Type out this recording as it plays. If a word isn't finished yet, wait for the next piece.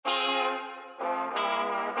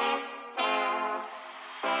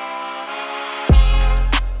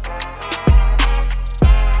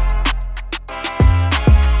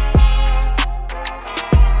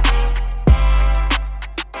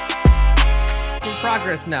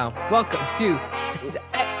progress now. Welcome to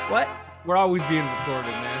what? We're always being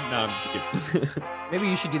recorded, man. No, I'm just kidding. Maybe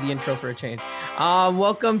you should do the intro for a change.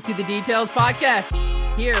 Welcome to the Details Podcast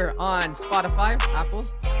here on Spotify, Apple,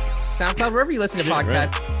 SoundCloud, wherever you listen to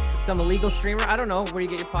podcasts. Right. Some illegal streamer. I don't know where you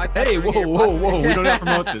get your podcast. Hey, whoa. We don't have to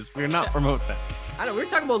promote this. We're not promote that. I know we were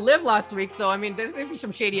talking about Live last week, so I mean, there's gonna be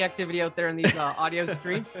some shady activity out there in these audio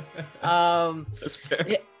streams. That's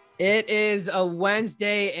fair. It is a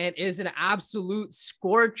Wednesday and is an absolute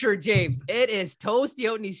scorcher, James. It is toasty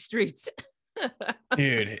out in these streets.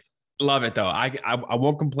 Dude, love it though. I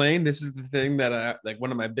won't complain. This is the thing that I like,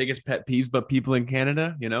 one of my biggest pet peeves about people in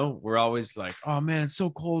Canada. You know, we're always like, oh man, it's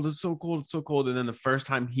so cold, it's so cold, it's so cold. And then the first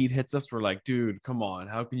time heat hits us, we're like, dude, come on,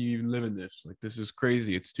 how can you even live in this? Like, this is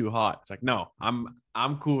crazy. It's too hot. It's like, no,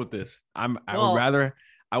 I'm cool with this. I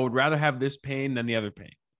would rather have this pain than the other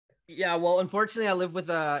pain. Yeah, well, unfortunately, I live with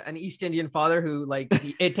an East Indian father who, like,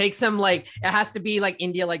 it takes him, like, it has to be like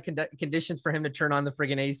India like conditions for him to turn on the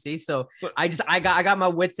friggin' AC. So I got my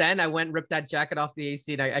wits end. I went and ripped that jacket off the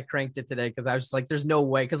AC and I cranked it today because I was just like, there's no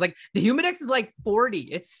way. Because like the Humidex is like 40.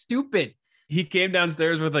 It's stupid. He came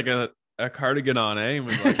downstairs with like a cardigan on, and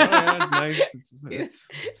was like, oh yeah, it's nice.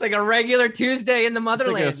 It's like a regular Tuesday in the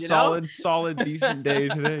motherland. It's like a solid, decent day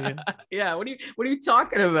today. Yeah. What are you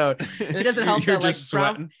talking about? And it doesn't help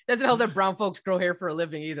that doesn't help that brown folks grow hair for a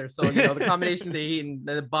living either. So the combination of the heat and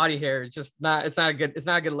the body hair, it's not a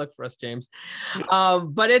good look for us, James.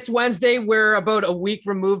 But it's Wednesday. We're about a week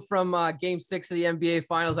removed from Game 6 of the NBA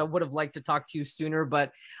Finals. I would have liked to talk to you sooner,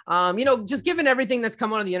 but just given everything that's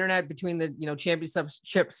come out on the internet between the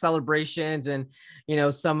championship celebration and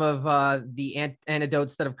some of the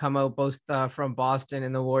anecdotes that have come out both from Boston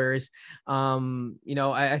and the Warriors,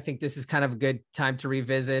 I think this is kind of a good time to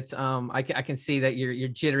revisit. I can see that you're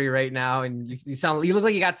jittery right now and you look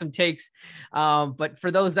like you got some takes, but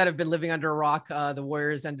for those that have been living under a rock, the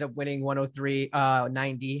Warriors ended up winning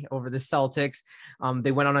 103-90 over the Celtics.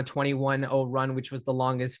 They went on a 21-0 run, which was the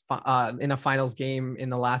longest in a finals game in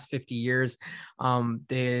the last 50 years.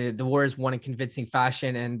 The Warriors won in convincing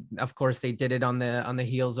fashion, and of course they did it on the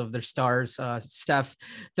heels of their stars. Steph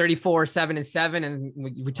 34-7-7,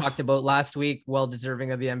 and we talked about last week, well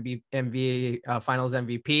deserving of the NBA Finals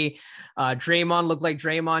MVP. Draymond looked like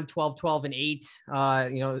Draymond,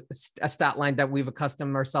 12-12-8. A stat line that we've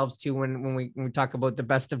accustomed ourselves to when we talk about the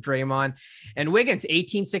best of Draymond. And Wiggins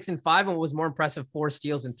 18-6-5, and what was more impressive, 4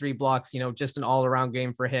 steals and 3 blocks. Just an all around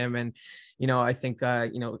game for him, and I think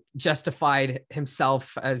justified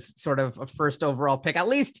himself as sort of a first overall pick, at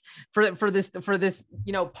least for this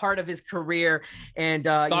part of his career. And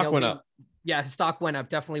stock went up. Yeah, stock went up.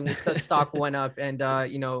 Definitely, the stock went up, and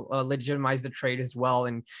legitimized the trade as well,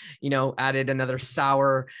 and added another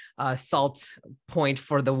sour salt point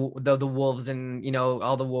for the Wolves, and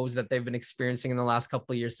all the woes that they've been experiencing in the last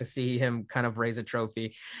couple of years to see him kind of raise a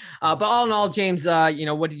trophy. But all in all, James,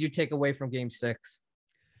 what did you take away from Game 6?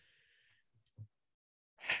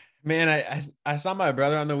 Man, I saw my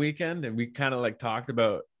brother on the weekend, and we kind of like talked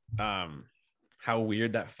about how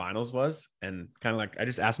weird that finals was, and kind of like I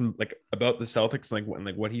just asked him like about the Celtics,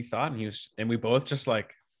 and what he thought, and we both just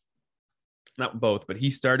like, not both, but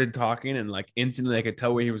he started talking, and like instantly I could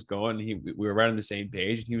tell where he was going. We were right on the same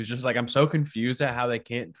page, and he was just like, I'm so confused at how they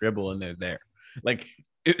can't dribble and they're there. Like,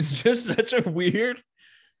 it was just such a weird,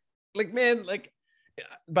 like, man, like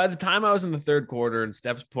by the time I was in the third quarter and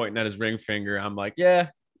Steph's pointing at his ring finger, I'm like, yeah.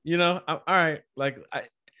 All right. Like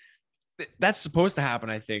that's supposed to happen.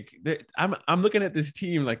 I think I'm looking at this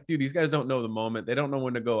team like, dude, these guys don't know the moment. They don't know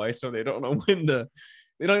when to go ISO. They don't know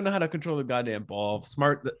they don't know how to control the goddamn ball.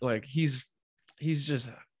 Smart. Like he's just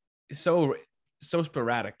so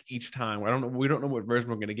sporadic each time. We don't know what version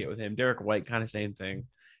we're going to get with him. Derek White, kind of same thing.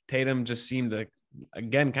 Tatum just seemed to,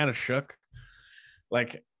 again, kind of shook.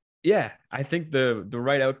 Like, yeah, I think the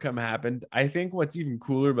right outcome happened. I think what's even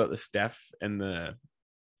cooler about the Steph and the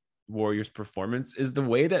Warriors performance is the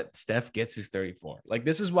way that Steph gets his 34. Like,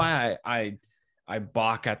 this is why I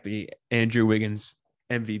balk at the Andrew Wiggins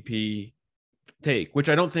MVP take, which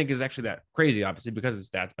I don't think is actually that crazy, obviously, because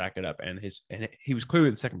the stats back it up, and he was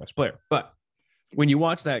clearly the second best player. But when you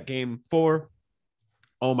watch that Game 4,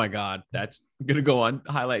 oh my God, that's gonna go on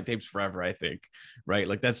highlight tapes forever, I think. Right?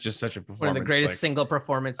 Like, that's just such a performance. One of the greatest single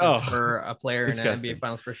performances for a player in an NBA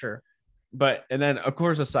Finals for sure. But, and then of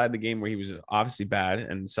course, aside the game where he was obviously bad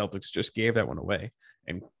and Celtics just gave that one away,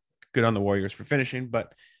 and good on the Warriors for finishing.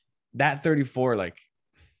 But that 34, like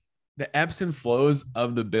the ebbs and flows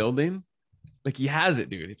of the building, like he has it,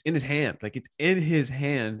 dude. It's in his hand. Like it's in his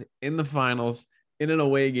hand in the finals, in an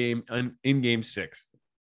away game, in Game 6.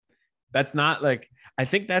 That's not like, I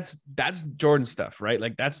think that's Jordan stuff, right?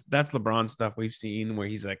 Like that's LeBron stuff we've seen where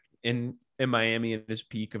he's like in Miami at his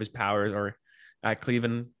peak of his powers, or at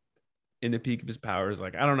Cleveland in the peak of his powers.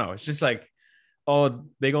 Like, I don't know. It's just like, oh,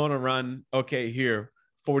 they go on a run. Okay, here,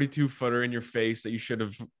 42-footer in your face that you should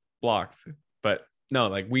have blocked. But no,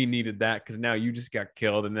 like we needed that because now you just got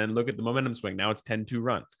killed. And then look at the momentum swing. Now it's 10-2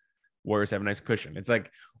 run. Warriors have a nice cushion. It's like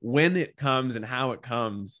when it comes and how it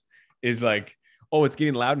comes is like, oh, it's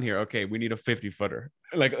getting loud in here. Okay, we need a 50-footer.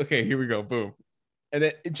 Like, okay, here we go. Boom. And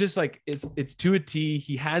then it's just like it's to a T.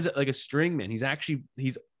 He has it like a string, man. He's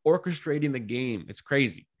orchestrating the game. It's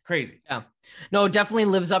crazy. Yeah, no, definitely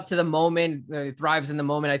lives up to the moment, thrives in the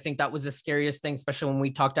moment. I think that was the scariest thing, especially when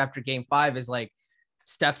we talked after game 5, is like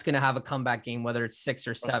Steph's going to have a comeback game, whether it's 6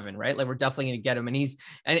 or 7, right? Like we're definitely going to get him. And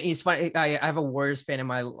he's fine. I have a Warriors fan in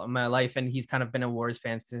my life, and he's kind of been a Warriors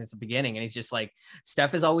fan since the beginning. And he's just like,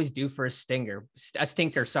 Steph is always due for a stinker.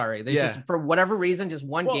 Sorry. There's just, for whatever reason, just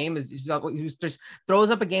one game is just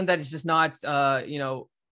throws up a game that is just not,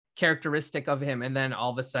 characteristic of him. And then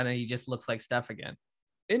all of a sudden he just looks like Steph again.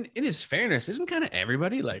 In his fairness, isn't kind of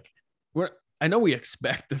everybody like I know we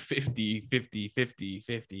expect the 50, 50, 50,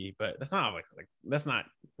 50, but that's not like that's not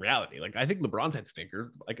reality. Like I think LeBron's had stinkers.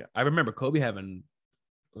 Like I remember Kobe having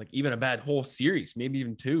like even a bad whole series, maybe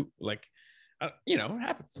even 2. Like, it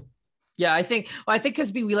happens. Yeah, I think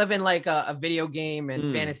because we live in like a video game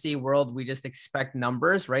and fantasy world, we just expect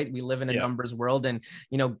numbers, right? We live in a numbers world, and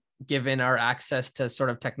given our access to sort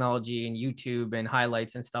of technology and YouTube and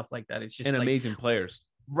highlights and stuff like that, it's just amazing players.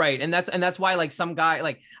 Right. And that's why like some guy,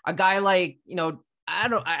 like a guy like, I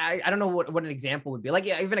don't know what an example would be like.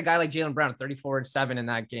 Yeah, even a guy like Jaylen Brown, 34-7 in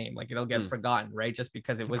that game, like it'll get forgotten, right? Just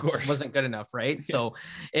because it wasn't good enough, right? Yeah. So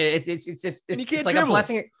it's like dribble. A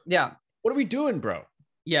blessing. Yeah. What are we doing, bro?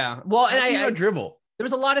 Yeah. Well, and I dribble. There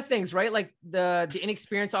was a lot of things, right? Like the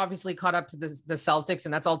inexperience obviously caught up to the Celtics,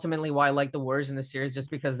 and that's ultimately why I like the Warriors in the series, just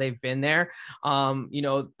because they've been there.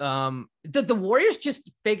 The Warriors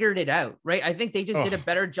just figured it out, right? I think they just did a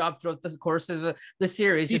better job throughout the course of the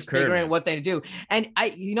series, just figuring out what they do. And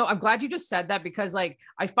I'm glad you just said that, because like,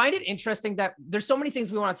 I find it interesting that there's so many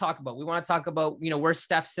things we want to talk about. We want to talk about, where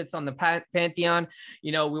Steph sits on the pantheon.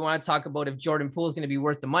 We want to talk about if Jordan Poole is going to be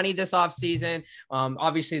worth the money this offseason.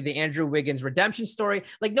 Obviously the Andrew Wiggins redemption story.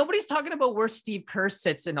 Like nobody's talking about where Steve Kerr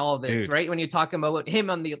sits in all of this, right? When you're talking about him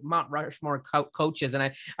on the Mount Rushmore coaches.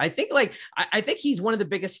 And I think I think he's one of the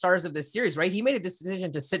biggest stars of this series, right? He made a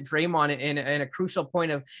decision to sit Draymond in a crucial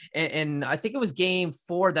point and I think it was game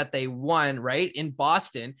 4 that they won, right, in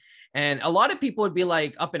Boston. And a lot of people would be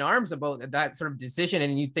like up in arms about that sort of decision.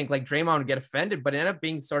 And you think like Draymond would get offended, but it ended up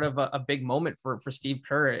being sort of a big moment for Steve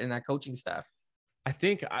Kerr and that coaching staff. I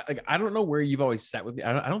think I don't know where you've always sat with me.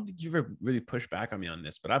 I don't think you've ever really pushed back on me on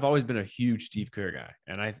this, but I've always been a huge Steve Kerr guy.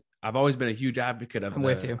 And I've always been a huge advocate of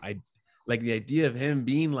with you. I like the idea of him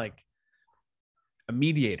being like a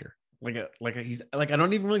mediator. He's like, I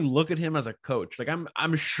don't even really look at him as a coach. Like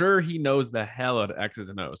I'm sure he knows the hell out of X's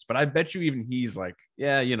and O's, but I bet you even he's like,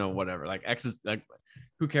 yeah, whatever. Like X's, like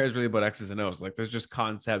who cares really about X's and O's? Like there's just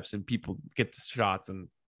concepts and people get the shots and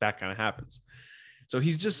that kind of happens. So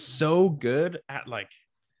he's just so good at like,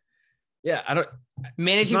 I don't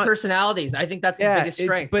managing personalities. I think that's his biggest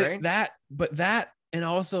strength. But that, and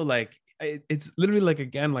also like, it's literally like,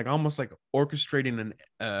 again, like almost like orchestrating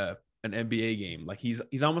an NBA game. Like he's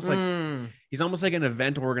almost like an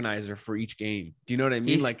event organizer for each game. Do you know what I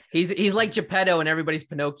mean? He's like Geppetto and everybody's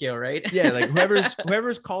Pinocchio, right? Yeah, like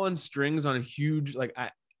whoever's calling strings on a huge like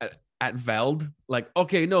at Veld, like,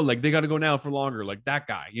 okay, no, like they got to go now for longer, like that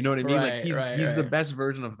guy. You know what I mean? Right, like he's the best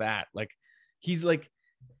version of that. Like he's like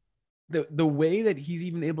the way that he's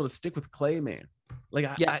even able to stick with Clay, man. Like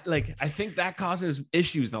I think that causes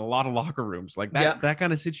issues in a lot of locker rooms. Like that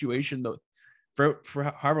kind of situation though.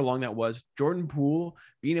 For however long that was, Jordan Poole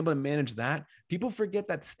being able to manage that. People forget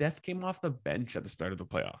that Steph came off the bench at the start of the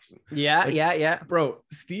playoffs. Yeah. Bro,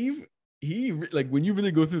 Steve, he like when you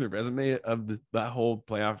really go through the resume of that whole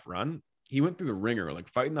playoff run, he went through the ringer, like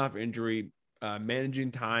fighting off injury,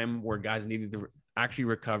 managing time where guys needed to actually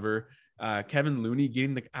recover. Kevin Looney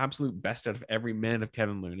getting the absolute best out of every minute of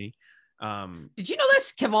Kevin Looney. Did you know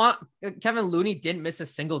this? Kevin Looney didn't miss a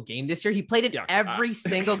single game this year. He played in every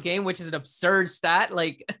single game, which is an absurd stat.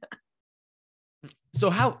 Like, so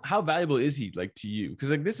how valuable is he like to you?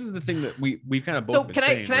 Because like this is the thing that we've kind of both been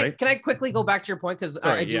saying, right? Can I quickly go back to your point? Because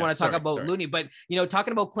I do want to talk about Looney, but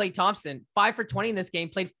talking about Klay Thompson, 5 for 20 in this game,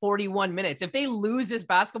 played 41 minutes. If they lose this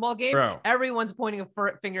basketball game, everyone's pointing a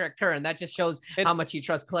finger at Kerr, and that just shows how much he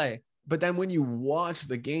trusts Klay. But then when you watch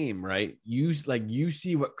the game, right, you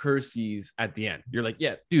see what Kerr sees at the end. You're like,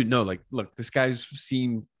 yeah, dude, no, like, look, this guy's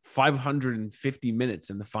seen 550 minutes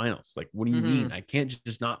in the finals. Like, what do you mean? I can't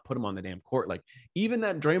just not put him on the damn court. Like, even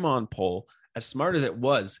that Draymond poll, as smart as it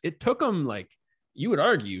was, it took him, like, you would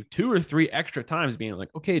argue 2 or 3 extra times being like,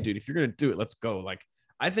 okay, dude, if you're going to do it, let's go. Like,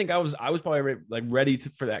 I think I was probably ready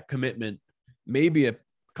for that commitment, maybe a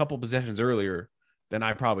couple possessions earlier than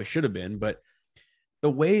I probably should have been. But the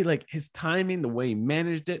way, like, his timing, the way he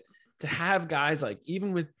managed it, to have guys like,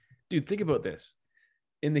 even with, dude, think about this.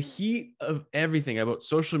 In the heat of everything about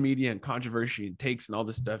social media and controversy and takes and all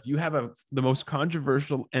this stuff, you have the most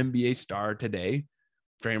controversial NBA star today,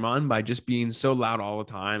 Draymond, by just being so loud all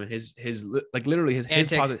the time. And his like, literally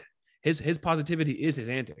his positivity is his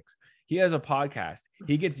antics. He has a podcast.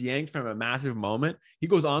 He gets yanked from a massive moment. He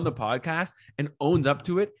goes on the podcast and owns up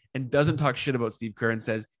to it and doesn't talk shit about Steve Kerr and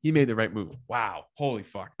says he made the right move. Wow. Holy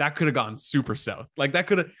fuck. That could have gone super south. Like, that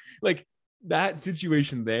could have, like, that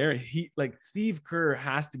situation there. Steve Kerr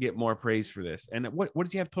has to get more praise for this. And what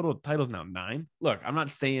does he have total titles now? 9? Look, I'm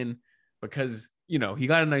not saying because, he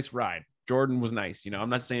got a nice ride. Jordan was nice. I'm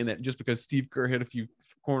not saying that just because Steve Kerr hit a few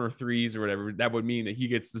corner threes or whatever, that would mean that he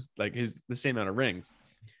gets this, like, the same amount of rings.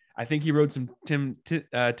 I think he rode some Tim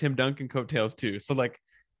Duncan coattails too. So, like,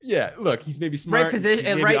 yeah, look, he's maybe smart, right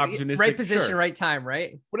position, right position, sure. Right time,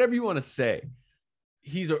 right? Whatever you want to say.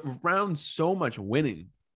 He's around so much winning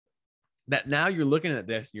that now you're looking at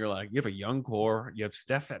this and you're like, you have a young core, you have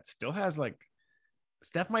Steph that still has, like,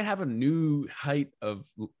 Steph might have a new height of,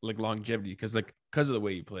 like, longevity because of the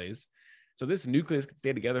way he plays. So this nucleus could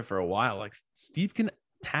stay together for a while. Like, Steve can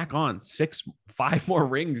tack on 5 more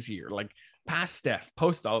rings here, like, past Steph,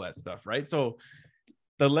 post all that stuff, right? So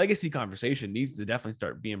the legacy conversation needs to definitely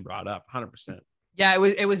start being brought up 100%. Yeah,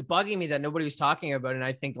 it was bugging me that nobody was talking about it. And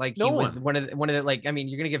I think, like, he was one of the, like, I mean,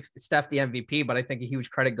 you're going to give Steph the MVP, but I think a huge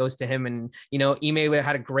credit goes to him. And, Ime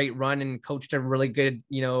had a great run and coached a really good,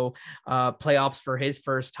 playoffs for his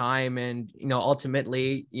first time. And,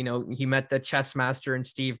 ultimately, he met the chess master in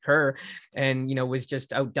Steve Kerr and, was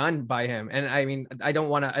just outdone by him. And I mean, I don't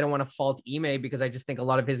want to fault Ime because I just think a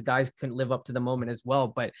lot of his guys couldn't live up to the moment as well.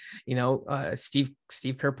 But, Steve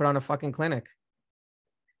Kerr put on a fucking clinic.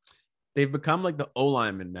 They've become like the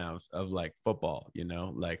O-lineman now of like football,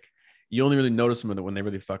 like you only really notice them when they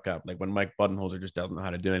really fuck up. Like when Mike Budenholzer just doesn't know how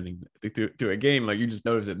to do anything to a game, like you just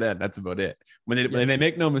notice it then. That's about it. When they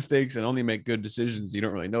make no mistakes and only make good decisions, you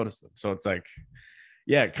don't really notice them. So it's like,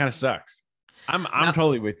 yeah, it kind of sucks. I'm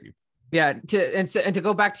totally with you. Yeah. To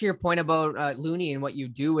go back to your point about Looney and what you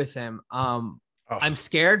do with him. I'm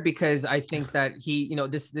scared because I think that he,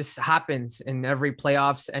 this happens in every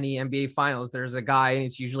playoffs, any NBA finals. There's a guy, and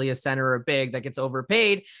it's usually a center or a big, that gets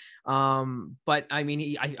overpaid. But I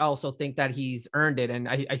mean, I also think that he's earned it. And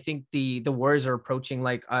I think the Warriors are approaching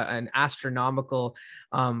like an astronomical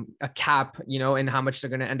a cap, and how much they're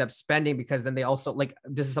going to end up spending, because then they also, like,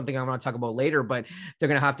 this is something I want to talk about later, but they're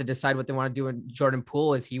going to have to decide what they want to do in Jordan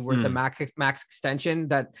Poole. Is he worth the max extension?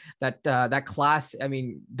 That class, I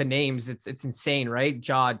mean, the names, it's insane, right?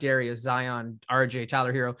 Ja, Darius, Zion, RJ,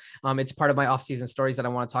 Tyler Hero. It's part of my offseason stories that I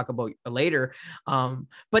want to talk about later.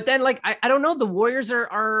 But then, like, I don't know, the Warriors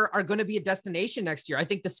are going to be a destination next year. I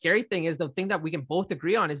think the scary thing is, the thing that we can both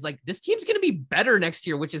agree on is, like, this team's going to be better next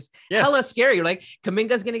year, which is hella scary. Like,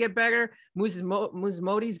 Kuminga's going to get better. Moody's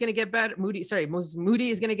going to get better. Moody is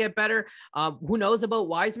going to get better. Who knows about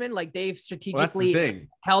Wiseman? Like, they've strategically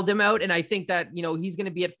held him out. And I think that, he's going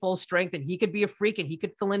to be at full strength and he could be a freak and he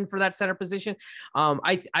could fill in for that center position.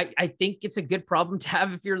 I think it's a good problem to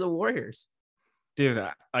have if you're the Warriors. Dude,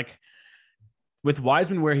 like, with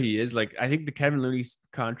Wiseman where he is, like, I think the Kevin Looney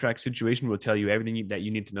contract situation will tell you everything that you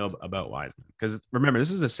need to know about Wiseman. Because remember,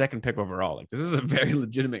 this is a second pick overall. Like, this is a very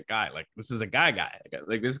legitimate guy. Like, this is a guy.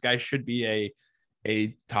 Like, this guy should be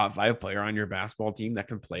a top 5 player on your basketball team that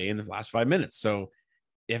can play in the last 5 minutes. So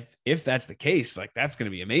if that's the case, like, that's going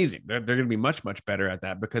to be amazing. They're going to be much, much better at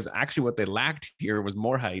that, because actually what they lacked here was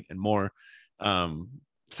more height and more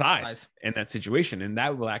size in that situation, and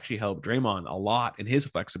that will actually help Draymond a lot in his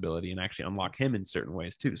flexibility and actually unlock him in certain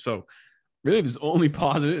ways too. So really, there's only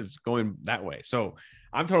positives going that way. So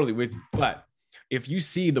I'm totally with you. But if you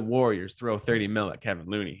see the Warriors throw 30 mil at Kevin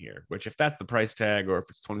Looney here, which, if that's the price tag or if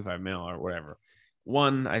it's 25 mil or whatever,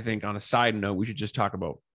 one, I think on a side note, we should just talk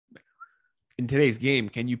about, in today's game,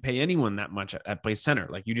 can you pay anyone that much at play center?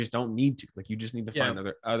 Like, you just don't need to. Like, you just need to find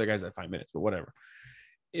other guys at 5 minutes, but whatever.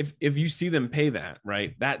 If you see them pay that,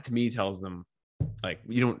 right, that to me tells them, like,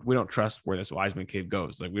 we don't trust where this Wiseman kid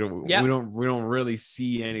goes. Like, we don't really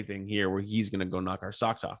see anything here where he's going to go knock our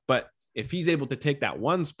socks off. But if he's able to take that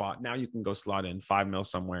one spot, now you can go slot in $5 million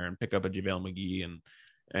somewhere and pick up a JaVale McGee and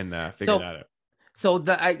figure that out. So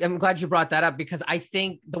I'm glad you brought that up, because I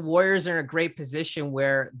think the Warriors are in a great position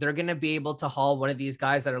where they're going to be able to haul one of these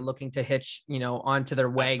guys that are looking to hitch, onto their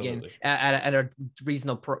wagon at a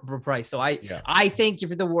reasonable price. So I think if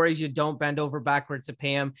you're the Warriors, you don't bend over backwards to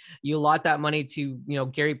pay him. You allot that money to,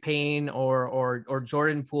 Gary Payne or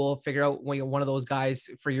Jordan Poole, figure out one of those guys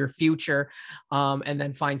for your future, and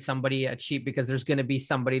then find somebody at cheap, because there's going to be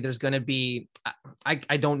somebody.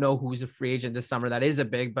 I don't know who's a free agent this summer that is a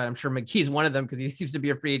big, but I'm sure McGee's one of them, because he seems to be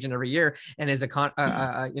a free agent every year and is is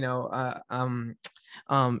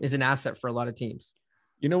an asset for a lot of teams.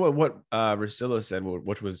 You know what Russillo said,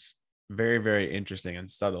 which was very, very interesting and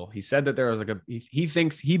subtle. He said that there was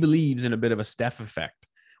he believes in a bit of a Steph effect,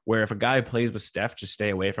 where if a guy plays with Steph, just stay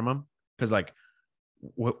away from him, because like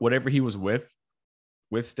whatever he was with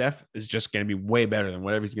Steph is just going to be way better than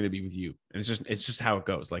whatever he's going to be with you, and it's just how it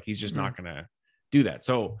goes. Like he's just not going to do that.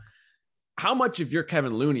 So how much, if you're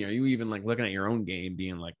Kevin Looney, are you even like looking at your own game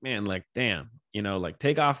being like, man, like, damn, like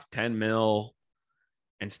take off 10 mil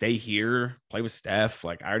and stay here, play with Steph.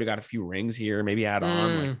 Like I already got a few rings here, maybe add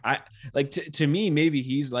on. To me, maybe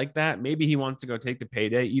he's like that. Maybe he wants to go take the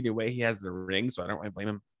payday. Either way, he has the ring. So I don't really blame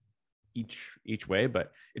him each way,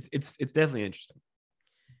 but it's definitely interesting.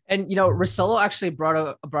 And, Russillo actually brought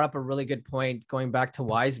up a really good point going back to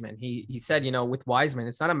Wiseman. He said, with Wiseman,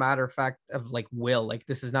 it's not a matter of fact of like will. Like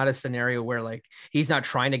this is not a scenario where like he's not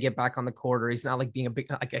trying to get back on the court, or he's not like being a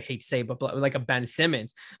big, like I hate to say, but like a Ben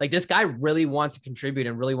Simmons. Like this guy really wants to contribute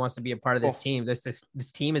and really wants to be a part of this team. This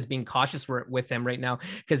team is being cautious with him right now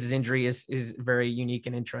because his injury is very unique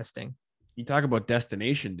and interesting. You talk about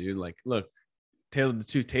destination, dude. Like, look, tailored the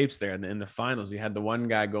two tapes there in the finals. You had the one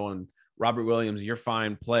guy going, Robert Williams, you're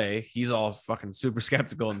fine, play. He's all fucking super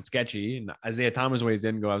skeptical and sketchy. And Isaiah Thomas weighs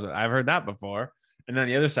in and goes, I've heard that before. And then on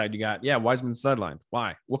the other side, you got, Wiseman's sidelined.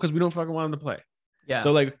 Why? Well, because we don't fucking want him to play. Yeah.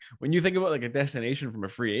 So like when you think about like a destination from a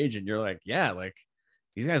free agent, you're like, yeah, like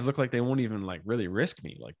these guys look like they won't even like really risk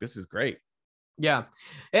me. Like this is great. Yeah.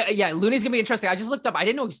 Looney's gonna be interesting. I just looked up. I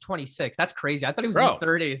didn't know he's 26. That's crazy. I thought he was in his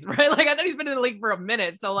 30s, right? Like I thought he's been in the league for a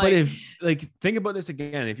minute. So like, but if think about this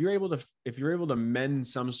again, if you're able to mend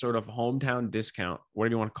some sort of hometown discount,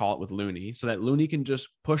 whatever you want to call it, with Looney, so that Looney can just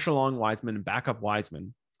push along Wiseman and back up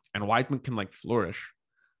Wiseman, and Wiseman can like flourish.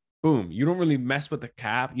 Boom. You don't really mess with the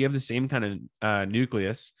cap. You have the same kind of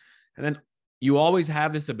nucleus, and then you always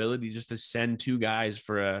have this ability just to send two guys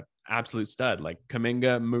for a absolute stud, like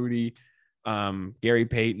Kuminga, Moody, Gary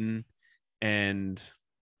Payton, and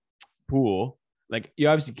Poole. Like you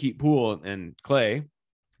obviously keep Poole and Clay,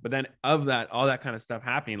 but then of that, all that kind of stuff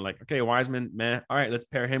happening, like, okay, Wiseman, man, all right, let's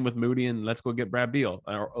pair him with Moody and let's go get Brad Beal.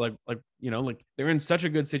 Or like they're in such a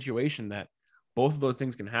good situation that both of those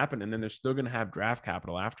things can happen, and then they're still going to have draft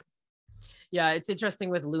capital after. Yeah, it's interesting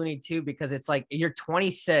with Looney too, because it's like you're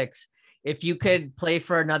 26. If you could play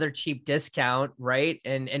for another cheap discount, right,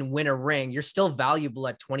 and win a ring, you're still valuable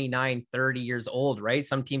at 29, 30 years old, right?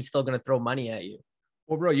 Some team's still going to throw money at you.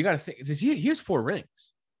 Well, bro, you got to think, he has 4 rings.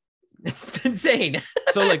 It's insane.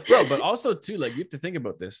 So like, bro, but also too, like you have to think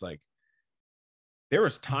about this. Like there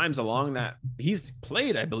was times along that he's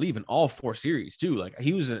played, I believe, in all 4 series too. Like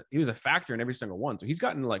he was a factor in every single one. So he's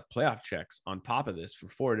gotten like playoff checks on top of this for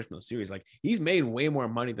 4 additional series. Like he's made way more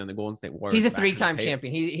money than the Golden State Warriors. He's a 3-time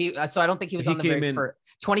champion. So I don't think he was on the break for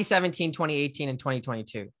 2017, 2018, and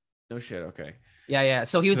 2022. No shit. Okay. Yeah.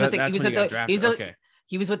 So he was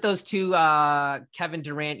he was with those 2 Kevin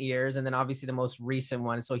Durant years, and then obviously the most recent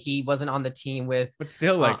one. So he wasn't on the team with. But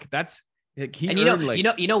still, like that's. Like and you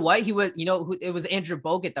know what he was, it was Andrew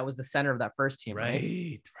Bogut that was the center of that first team,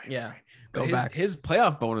 right? Yeah. Go back. His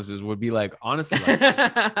playoff bonuses would be like, honestly, like,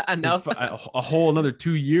 enough a whole another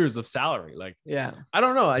 2 years of salary. Like, yeah, I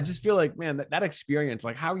don't know. I just feel like, man, that experience,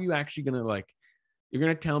 like, how are you actually going to like, you're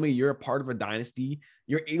going to tell me you're a part of a dynasty,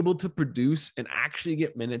 you're able to produce and actually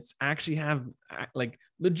get minutes, actually have like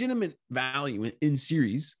legitimate value in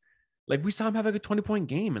series. Like we saw him have like a 20-point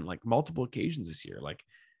game in like multiple occasions this year. Like,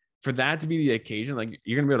 for that to be the occasion, like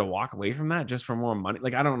you're gonna be able to walk away from that just for more money.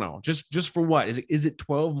 Like, I don't know, just for what is it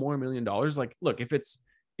 $12 more million? Like, look, if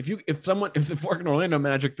the fucking Orlando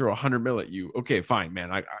Magic throw $100 million at you, okay, fine,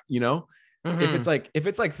 man. If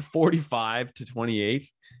it's like 45 to 28,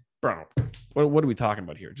 bro, what are we talking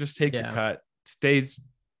about here? Just take the cut,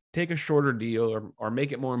 take a shorter deal or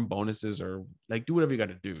make it more in bonuses, or like do whatever you got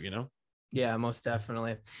to do, Yeah, most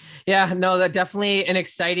definitely. Yeah, no, that definitely an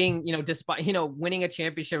exciting, despite, winning a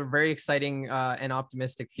championship, a very exciting and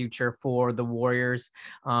optimistic future for the Warriors.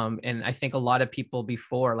 And I think a lot of people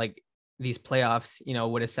before, like these playoffs,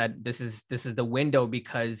 would have said this is the window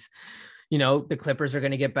because, the Clippers are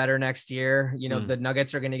going to get better next year. The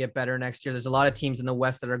Nuggets are going to get better next year. There's a lot of teams in the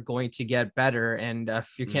West that are going to get better. And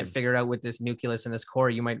if you can't figure it out with this nucleus and this core,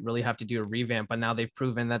 you might really have to do a revamp. But now they've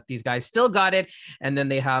proven that these guys still got it. And then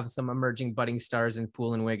they have some emerging budding stars in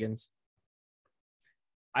Poole and Wiggins.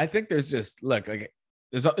 I think there's just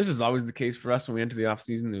this is always the case for us when we enter the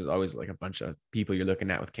offseason. There's always like a bunch of people you're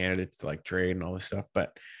looking at with candidates to like trade and all this stuff.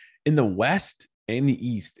 But in the West and the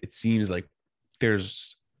East, it seems like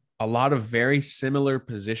there's a lot of very similar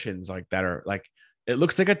positions like that are like, it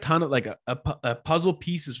looks like a ton of like a puzzle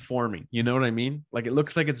piece is forming. You know what I mean? Like it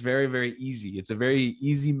looks like it's very, very easy. It's a very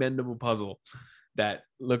easy mendable puzzle that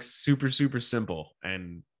looks super, super simple.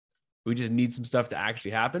 And we just need some stuff to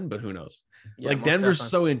actually happen, but who knows? Yeah, like Denver's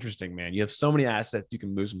so interesting, man. You have so many assets. You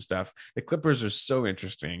can move some stuff. The Clippers are so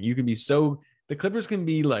interesting. The Clippers can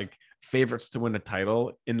be like favorites to win a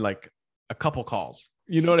title in like a couple calls.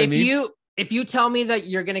 You know what I mean? If you tell me that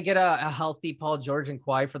you're going to get a healthy Paul George and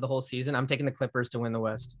Kawhi for the whole season, I'm taking the Clippers to win the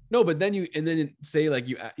West. No, but then you say like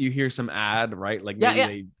you hear some ad, right? Like maybe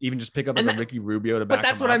they even just pick up like a Ricky Rubio to back. But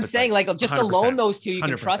that's what I'm saying. Like just 100%. Alone those two, you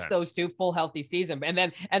can 100%. Trust those two full healthy season. And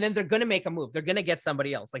then they're going to make a move. They're going to get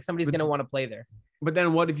somebody else. Like somebody's going to want to play there. But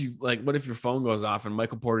then what if your phone goes off and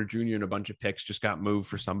Michael Porter Jr. and a bunch of picks just got moved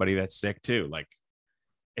for somebody that's sick too? Like,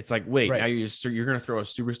 it's like, wait, right. Now you're going to throw a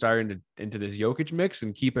superstar into this Jokic mix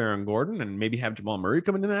and keep Aaron Gordon and maybe have Jamal Murray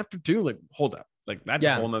coming in after too. Like, hold up. Like that's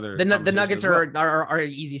a whole nother. The Nuggets are an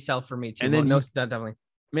easy sell for me too. And then definitely,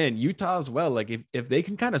 man, Utah as well. Like if they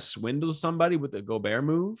can kind of swindle somebody with the Gobert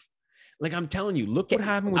move, like I'm telling you, look what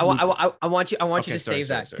happened. I want you to save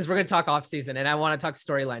that because we're going to talk off season and I want to talk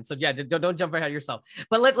storyline. So yeah, don't jump ahead of yourself.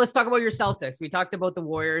 But let's talk about your Celtics. We talked about the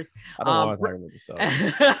Warriors. I don't want to talk about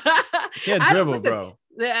the Celtics. Can't dribble, bro.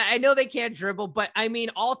 I know they can't dribble, but I mean,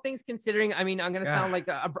 all things considering, I mean, I'm going to sound like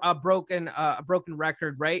a broken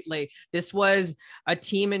record, right? Like this was a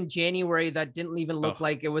team in January that didn't even look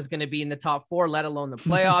like it was going to be in the top 4, let alone the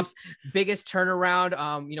playoffs. Biggest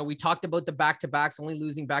turnaround. We talked about the back-to-backs, only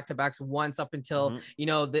losing back-to-backs once up until,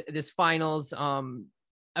 this finals.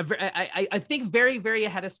 I think very, very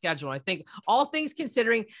ahead of schedule. I think all things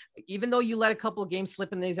considering, even though you let a couple of games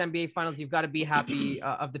slip in these NBA finals, you've got to be happy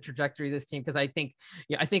of the trajectory of this team. Cause I think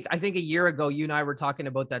a year ago, you and I were talking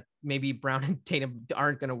about that maybe Brown and Tatum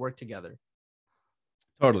aren't going to work together.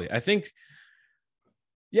 Totally. I think,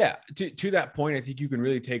 to that point, I think you can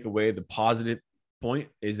really take away the positive point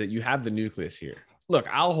is that you have the nucleus here. Look,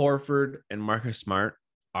 Al Horford and Marcus Smart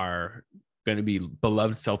are going to be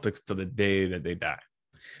beloved Celtics till the day that they die.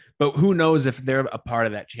 But who knows if they're a part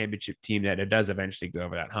of that championship team that it does eventually go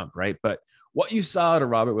over that hump, right? But what you saw out of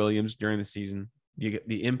Robert Williams during the season,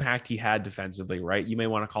 the impact he had defensively, right? You may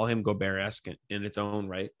want to call him Gobert-esque in its own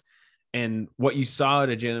right. And what you saw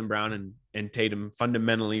out of Jaylen Brown and Tatum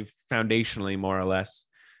fundamentally, foundationally, more or less,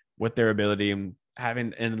 with their ability and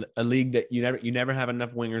having in a league that you never have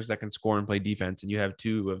enough wingers that can score and play defense, and you have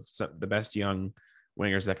two of the best young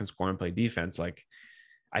wingers that can score and play defense, like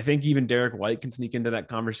I think even Derek White can sneak into that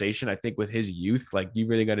conversation. I think with his youth, like you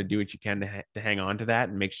really got to do what you can to hang on to that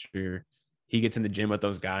and make sure he gets in the gym with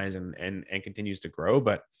those guys and continues to grow.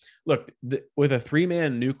 But look, with a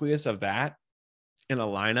 3-man nucleus of that in a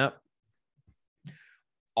lineup,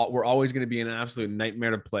 we're always going to be an absolute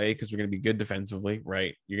nightmare to play because we're going to be good defensively,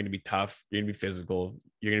 right? You're going to be tough. You're going to be physical.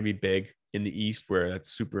 You're going to be big in the East where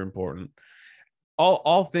that's super important.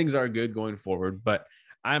 All things are good going forward, but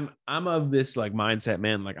I'm of this like mindset,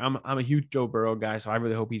 man. Like I'm a huge Joe Burrow guy, so I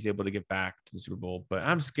really hope he's able to get back to the Super Bowl. But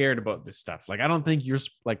I'm scared about this stuff. Like I don't think you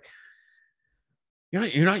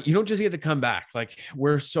don't just get to come back. Like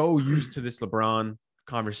we're so used to this LeBron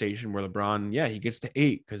conversation where LeBron, he gets to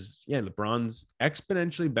 8 because LeBron's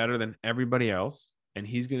exponentially better than everybody else, and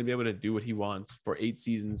he's going to be able to do what he wants for 8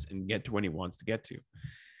 seasons and get to when he wants to get to.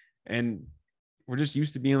 And we're just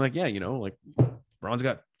used to being like, like LeBron's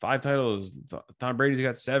got 5 titles. Tom Brady's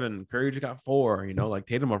got 7. Curry just got 4. Like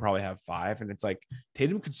Tatum will probably have 5. And it's like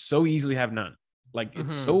Tatum could so easily have none. Like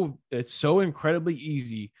it's so incredibly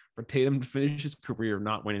easy for Tatum to finish his career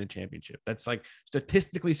not winning a championship. That's like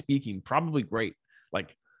statistically speaking, probably great.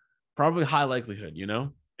 Like probably high likelihood,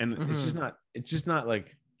 And it's just not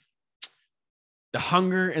like the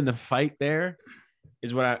hunger and the fight there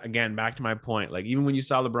is what again, back to my point. Like even when you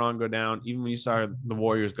saw LeBron go down, even when you saw the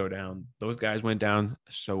Warriors go down, those guys went down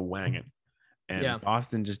so wanging. And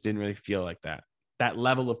Boston just didn't really feel like that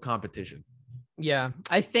level of competition. Yeah,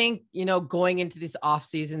 I think, going into this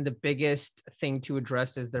offseason, the biggest thing to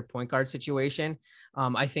address is their point guard situation.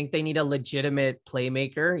 I think they need a legitimate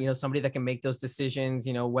playmaker, somebody that can make those decisions,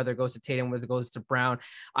 whether it goes to Tatum, whether it goes to Brown.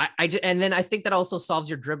 And then I think that also solves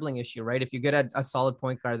your dribbling issue, right? If you get a solid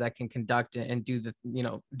point guard that can conduct and do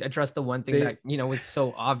address the one thing that, was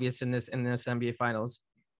so obvious in this NBA finals.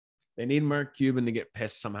 They need Mark Cuban to get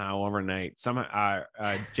pissed somehow overnight.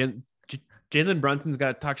 Jalen Brunson's got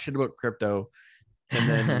to talk shit about crypto. And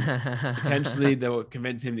then potentially they'll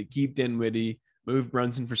convince him to keep Dinwiddie, move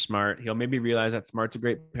Brunson for Smart. He'll maybe realize that Smart's a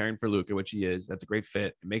great pairing for Luka, which he is. That's a great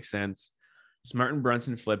fit. It makes sense. Smart and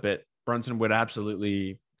Brunson flip it. Brunson would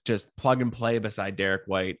absolutely just plug and play beside Derek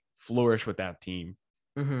White, flourish with that team.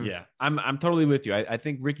 Mm-hmm. Yeah, I'm totally with you. I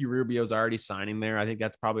think Ricky Rubio's already signing there. I think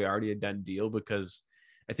that's probably already a done deal because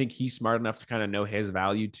I think he's smart enough to kind of know his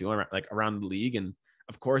value too, like around the league. And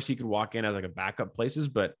of course he could walk in as like a backup places,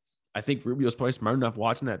 but I think Rubio's probably smart enough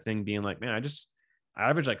watching that thing being like, man, I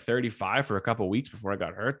averaged like 35 for a couple of weeks before I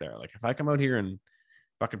got hurt there. Like if I come out here and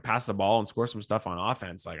fucking pass the ball and score some stuff on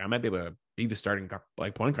offense, like I might be able to be the starting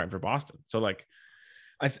like point guard for Boston. So like,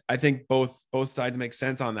 I think both sides make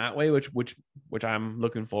sense on that way, which I'm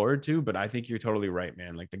looking forward to, but I think you're totally right,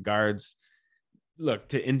 man. Like the guards,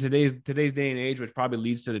 look, in today's day and age, which probably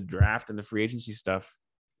leads to the draft and the free agency stuff,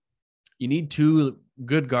 you need 2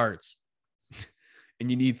 good guards. And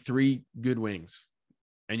you need 3 good wings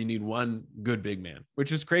and you need 1 good big man,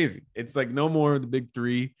 which is crazy. It's like no more of the big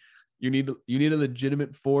 3. You need a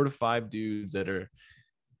legitimate 4 to 5 dudes that are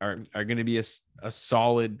going to be a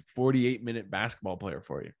solid 48-minute basketball player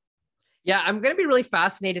for you. Yeah, I'm going to be really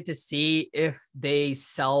fascinated to see if they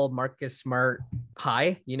sell Marcus Smart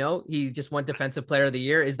high. He just won Defensive Player of the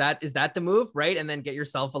Year. Is that the move, right? And then get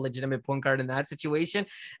yourself a legitimate point guard in that situation.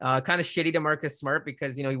 Kind of shitty to Marcus Smart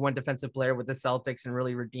because, he won Defensive Player with the Celtics and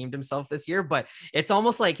really redeemed himself this year. But it's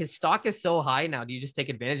almost like his stock is so high now. Do you just take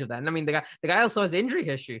advantage of that? And I mean, the guy also has injury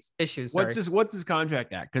issues. What's his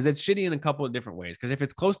contract at? Because it's shitty in a couple of different ways. Because if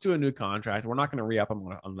it's close to a new contract, we're not going to re-up him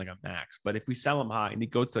on like a max. But if we sell him high and he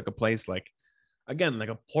goes to like a place like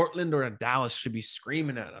a Portland or a Dallas should be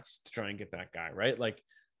screaming at us to try and get that guy, right? Like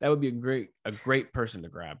that would be a great person to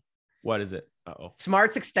grab. What is it?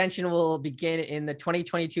 Smart's extension will begin in the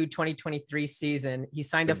 2022-2023 season. He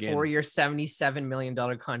signed a 4-year, $77 million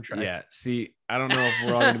contract. Yeah. See, I don't know if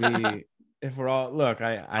we're all going to be, look,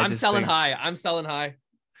 I'm selling high. I'm selling high.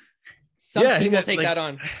 Some team will take that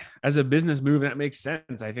on. As a business move, that makes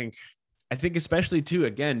sense. I think especially too,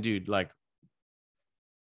 again, dude, like,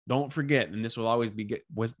 don't forget, and this will always be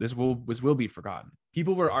this will be forgotten.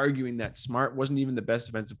 People were arguing that Smart wasn't even the best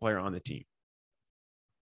defensive player on the team.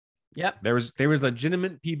 Yep. There was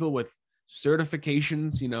legitimate people with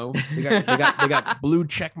certifications, they got blue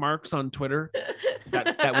check marks on Twitter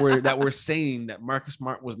that were saying that Marcus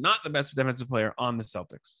Smart was not the best defensive player on the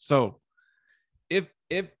Celtics. So if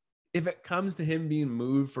it comes to him being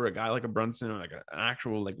moved for a guy like a Brunson or like an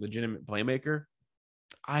actual like legitimate playmaker,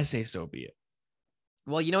 I say so be it.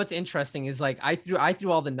 Well, what's interesting is like I threw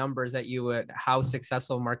all the numbers at you at how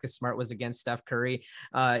successful Marcus Smart was against Steph Curry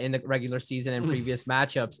in the regular season and previous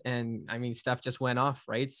matchups, and I mean Steph just went off,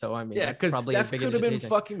 right? So I mean, yeah, that's probably Steph a big could have been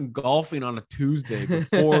fucking golfing on a Tuesday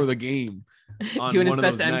before the game, doing his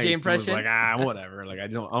best MJ impression. Like whatever. Like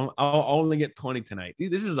I'll only get 20 tonight.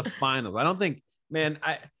 This is the finals. I don't think, man.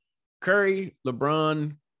 Curry,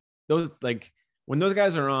 LeBron, those like when those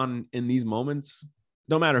guys are on in these moments,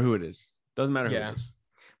 no matter who it is. Doesn't matter who it is.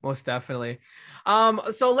 Most definitely.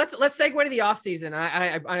 So let's segue to the offseason.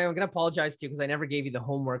 I'm going to apologize to you because I never gave you the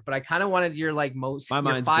homework, but I kind of wanted your like most. My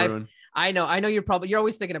mind's 5. brewing. I know you're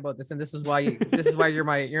always thinking about this, and this is why you're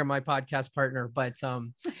my podcast partner. But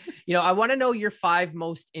I want to know your 5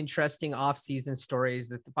 most interesting off-season stories,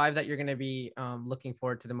 the 5 that you're going to be looking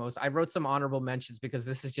forward to the most. I wrote some honorable mentions because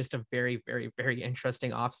this is just a very, very, very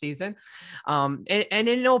interesting off-season. And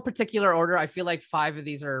in no particular order, I feel like 5 of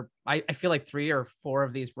these are. I feel like 3 or 4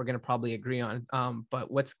 of these we're going to probably agree on.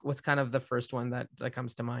 But what's kind of the first one that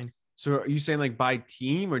comes to mind? So are you saying like by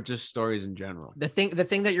team or just stories in general? The thing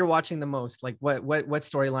that you're watching the most, like what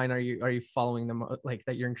storyline are you following the most, like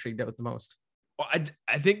that you're intrigued about the most? Well,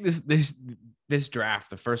 I think this draft,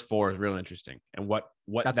 the first 4 is real interesting, and what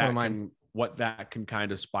that can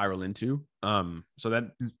kind of spiral into. So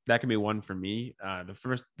that can be one for me.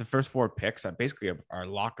 The first 4 picks basically are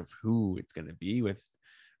lock of who it's going to be with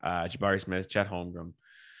Jabari Smith, Chet Holmgren,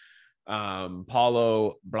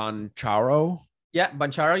 Paulo Banchero. Yeah,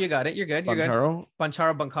 Banchero, you got it. You're good.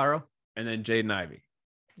 Banchero. And then Jaden Ivey.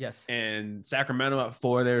 Yes. And Sacramento at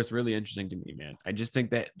 4 there is really interesting to me, man. I just think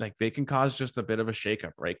that like they can cause just a bit of a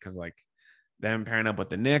shakeup, right? Because like them pairing up with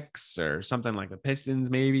the Knicks or something like the Pistons,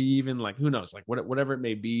 maybe even like, who knows, like whatever it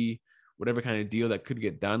may be, whatever kind of deal that could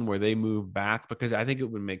get done where they move back, because I think it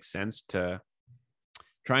would make sense to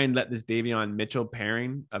try and let this Davion Mitchell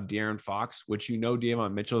pairing of De'Aaron Fox, which,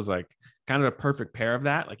 Davion Mitchell is like kind of a perfect pair of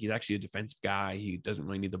that. Like, he's actually a defensive guy. He doesn't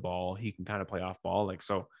really need the ball. He can kind of play off ball. Like,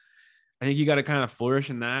 so I think you got to kind of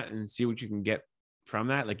flourish in that and see what you can get from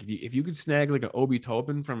that. Like, if you could snag like an Obi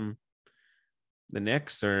Toppin from the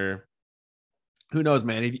Knicks, or who knows,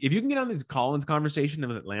 man, if you can get on this Collins conversation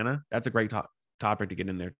of Atlanta, that's a great topic to get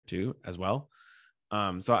in there too, as well.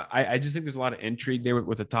 So I just think there's a lot of intrigue there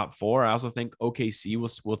with the top four. I also think OKC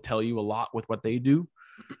will tell you a lot with what they do,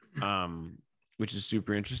 which is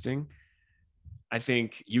super interesting. I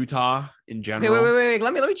think Utah in general. Okay, wait.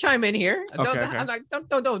 Let me chime in here. Okay.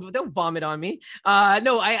 Don't vomit on me.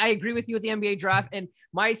 No, I agree with you with the NBA draft, and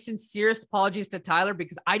my sincerest apologies to Tyler,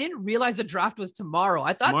 because I didn't realize the draft was tomorrow.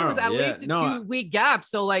 I thought there was at least a 2-week gap.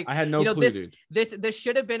 So like, I had no clue, this, dude. This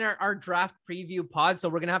should have been our draft preview pod. So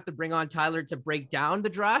we're gonna have to bring on Tyler to break down the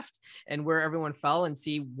draft and where everyone fell, and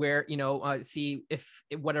see where see if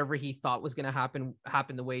whatever he thought was gonna happen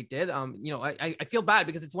happened the way it did. I feel bad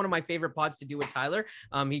because it's one of my favorite pods to do with Tyler.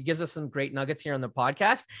 He gives us some great nuggets here on the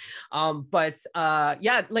podcast. Now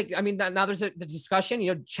there's the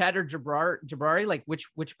discussion, Chet or Jabari, like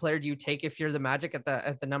which player do you take if you're the Magic at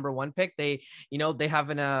the number 1 pick? They have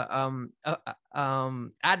an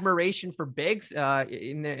admiration for bigs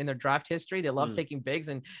in their draft history. They love taking bigs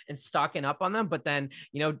and stocking up on them. But then,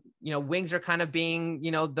 wings are kind of being,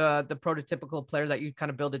 the prototypical player that you kind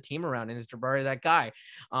of build a team around. And is Jabari that guy?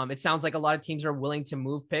 It sounds like a lot of teams are willing to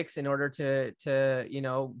move picks in order to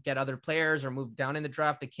get other players or move down in the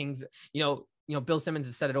draft. The Kings, Bill Simmons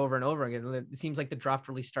has said it over and over again. It seems like the draft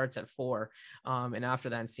really starts at 4. And after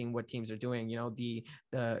that, and seeing what teams are doing, you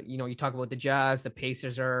talk about the Jazz, the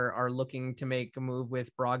Pacers are looking to make a move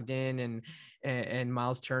with Brogdon and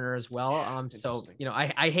Miles Turner as well.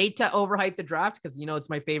 I hate to overhype the draft because, it's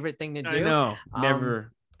my favorite thing to do. I know,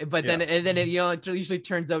 never. But then it usually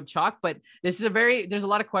turns out chalk. But this is there's a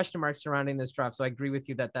lot of question marks surrounding this draft. So I agree with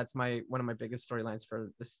you that's one of my biggest storylines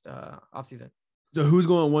for this offseason. So who's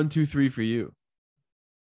going 1, 2, 3 for you?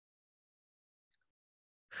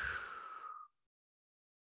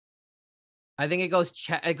 I think it goes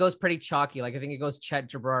pretty chalky. Like, I think it goes Chet,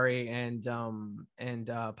 Jabari, and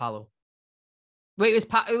Paolo. Wait,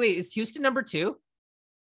 is Houston number 2?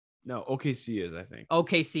 No, OKC is, I think.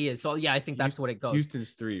 OKC is. So yeah, I think that's what it goes.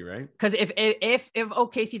 Houston's 3, right? Because if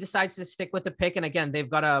OKC decides to stick with the pick, and again, they've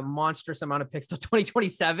got a monstrous amount of picks till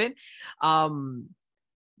 2027.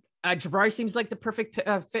 Jabari seems like the perfect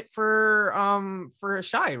fit for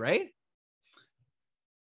Shai, right?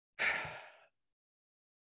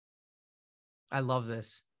 I love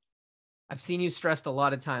this. I've seen you stressed a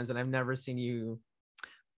lot of times, and I've never seen you.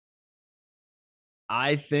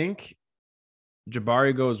 I think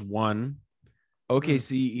Jabari goes 1.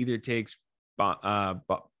 OKC either takes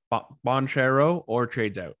Bonchero or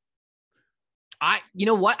trades out. You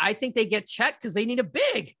know what? I think they get Chet because they need a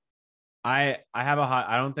big. I have a hot.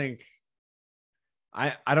 I don't think.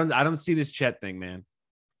 I don't see this Chet thing, man.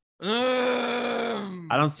 I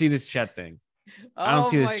don't see this Chet thing. I don't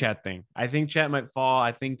see this Chet thing. I think Chet might fall.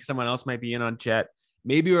 I think someone else might be in on Chet.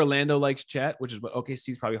 Maybe Orlando likes Chet, which is what OKC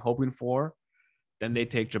is probably hoping for. Then they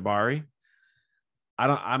take Jabari.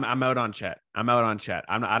 I'm out on Chet. I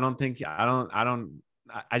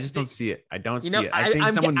just don't see it. I don't see it. I think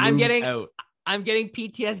someone moves out. I'm getting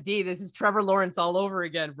PTSD. This is Trevor Lawrence all over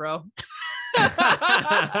again, bro.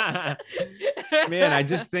 Man, I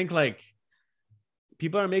just think like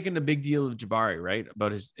people are making a big deal of Jabari, right?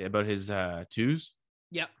 About his twos.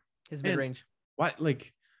 Yep. His mid range. What?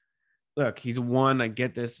 Like, look, he's 1. I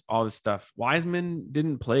get this, all this stuff. Wiseman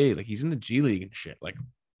didn't play. Like, he's in the G League and shit. Like,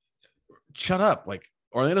 shut up. Like,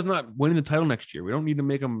 Orlando's not winning the title next year. We don't need to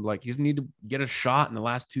make him like, he doesn't need to get a shot in the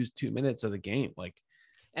last 2 minutes of the game. Like,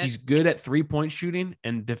 he's good at 3-point shooting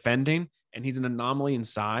and defending, and he's an anomaly in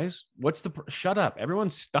size. Shut up. Everyone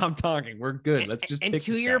stop talking. We're good. Let's just pick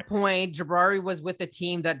to your point, Jabari was with a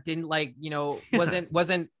team that didn't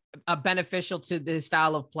wasn't beneficial to the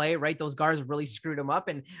style of play, right? Those guards really screwed him up,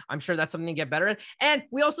 and I'm sure that's something to get better at. And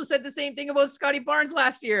we also said the same thing about Scotty Barnes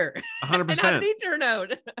last year. 100%. And how did he turn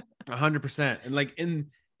out? 100%. And like in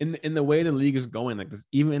the way the league is going, like this,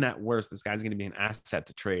 even at worst, this guy's going to be an asset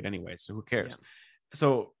to trade anyway. So who cares? Yeah.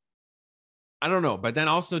 So I don't know. But then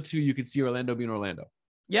also too, you could see Orlando being Orlando.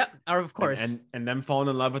 Yeah, of course. And them falling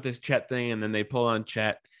in love with this Chet thing, and then they pull on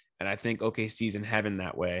Chet. And I think OKC's in heaven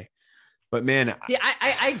that way. But man, see,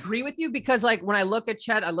 I agree with you, because like when I look at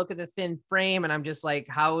Chet, I look at the thin frame, and I'm just like,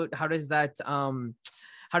 how does that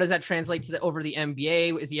how does that translate to over the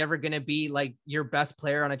NBA? Is he ever going to be like your best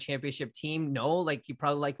player on a championship team? No, like he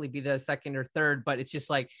probably likely be the second or third, but it's just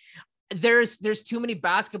like, there's too many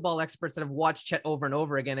basketball experts that have watched Chet over and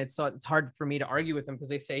over again. It's hard for me to argue with him because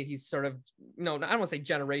they say he's sort of, I don't want to say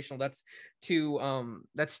generational. That's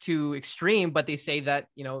too extreme, but they say that,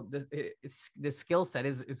 the skill set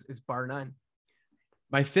is bar none.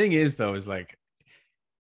 My thing is though, is like,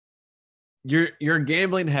 you're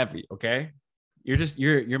gambling heavy. Okay.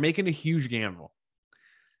 You're making a huge gamble.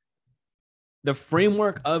 The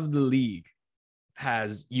framework of the league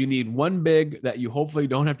you need one big that you hopefully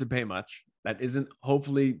don't have to pay much. That isn't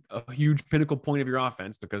hopefully a huge pinnacle point of your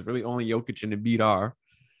offense, because really only Jokic and Embiid are.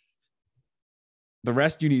 The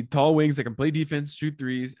rest, you need tall wings that can play defense, shoot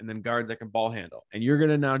threes, and then guards that can ball handle. And you're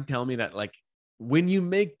going to now tell me that, like, when you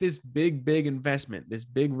make this big investment, this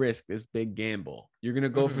big risk, this big gamble, you're going to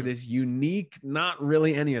go for this unique, not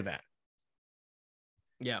really any of that.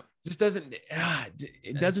 Yeah. Just doesn't,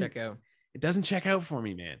 it doesn't check out. It doesn't check out for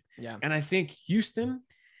me, man. Yeah. And I think Houston,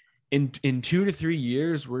 in 2 to 3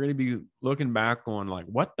 years, we're going to be looking back on like,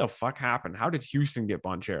 what the fuck happened? How did Houston get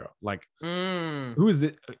Banchero? Like, who is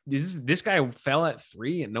it? This guy fell at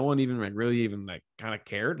 3 and no one even really even like kind of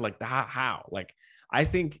cared. Like, how? Like, I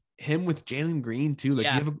think him with Jalen Green too. Like,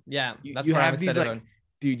 that's you where have I'm these like, on.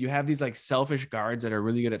 Dude, you have these like selfish guards that are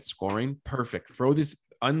really good at scoring. Perfect. Throw this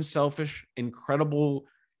unselfish, incredible,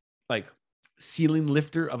 like, ceiling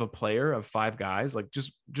lifter of a player of 5 guys, like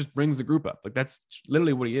just brings the group up. Like, that's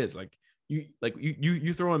literally what he is. Like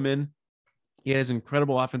you throw him in, he has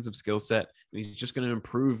incredible offensive skill set, and he's just going to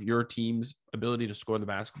improve your team's ability to score the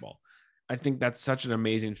basketball. I think that's such an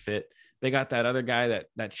amazing fit. They got that other guy, that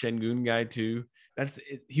Şengün guy too.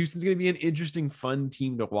 Houston's going to be an interesting, fun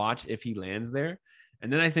team to watch if he lands there.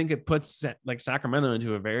 And then I think it puts like Sacramento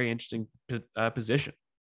into a very interesting position.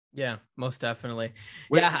 Yeah, most definitely.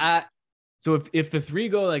 So if the 3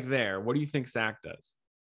 go like there, what do you think Sac does?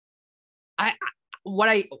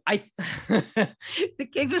 The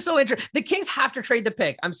Kings are so interesting. The Kings have to trade the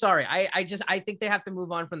pick. I'm sorry. I think they have to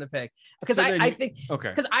move on from the pick because I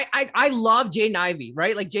love Jaden Ivey,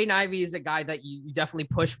 right? Like, Jaden Ivey is a guy that you definitely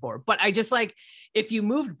push for, but I just like, if you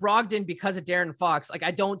moved Brogdon because of De'Aaron Fox, like, I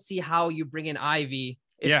don't see how you bring in Ivey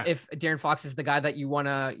if De'Aaron Fox is the guy that you want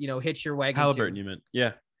to, hitch your wagon Halliburton, to. you meant.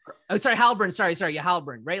 Yeah. Oh, sorry, Halliburton. Sorry. Yeah,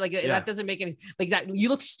 Halliburton, right? Like, that doesn't make any, like, that. You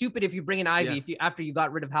look stupid if you bring in Ivy after you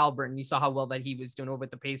got rid of Halliburton. You saw how well that he was doing over with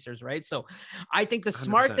the Pacers, right? So I think the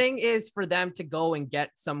smart 100%. Thing is for them to go and get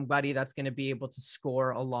somebody that's going to be able to score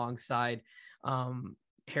alongside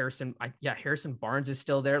Harrison. Harrison Barnes is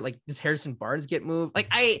still there. Like, does Harrison Barnes get moved? Like,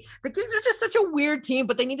 the Kings are just such a weird team,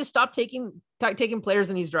 but they need to stop taking players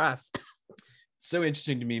in these drafts. So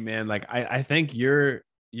interesting to me, man. Like, I think you're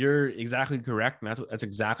exactly correct, and that's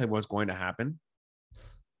exactly what's going to happen.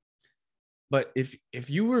 But if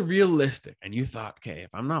you were realistic and you thought, okay, if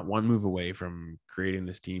I'm not one move away from creating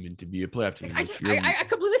this team and to be a playoff team, I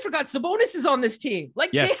completely forgot Sabonis is on this team.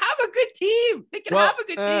 Like, yes. They have a good team. They can have a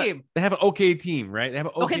good team. They have an okay team, right? They have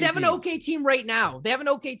an okay team right now. They have an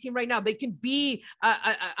okay team right now. They can be.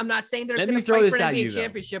 I'm not saying they're going to fight for an NBA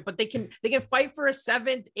championship, but they can fight for a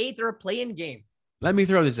 7th, 8th, or a play-in game. Let me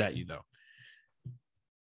throw this at you though.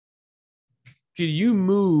 Could you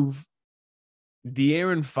move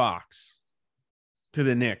De'Aaron Fox to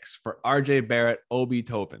the Knicks for RJ Barrett, Obi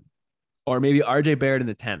Toppin, or maybe RJ Barrett in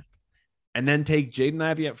the 10th, and then take Jaden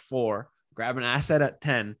Ivey at 4, grab an asset at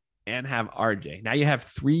 10, and have RJ? Now you have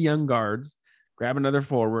 3 young guards, grab another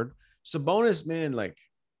forward. Sabonis, man, like,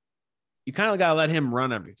 you kind of got to let him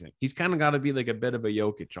run everything. He's kind of got to be like a bit of a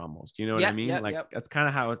Jokic almost. You know what I mean? That's kind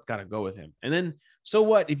of how it's got to go with him. And then, so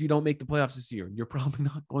what if you don't make the playoffs this year? You're probably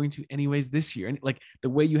not going to anyways this year. And like,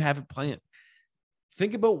 the way you have it planned,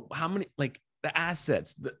 think about how many, like, the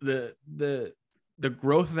assets, the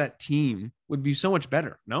growth of that team would be so much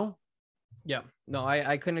better. No? Yeah, no,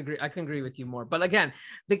 I couldn't agree. I couldn't agree with you more. But again,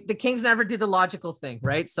 the Kings never do the logical thing,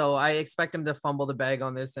 right? So I expect them to fumble the bag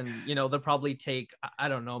on this, and they'll probably take, I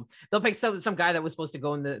don't know, they'll pick some guy that was supposed to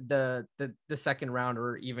go in the second round,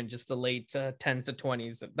 or even just the late 10s to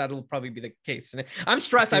 20s. That'll probably be the case. And I'm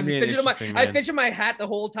stressed. I'm fidgeting my hat the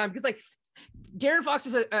whole time because, like, De'Aaron Fox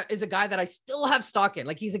is a guy that I still have stock in.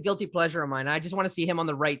 Like, he's a guilty pleasure of mine. I just want to see him on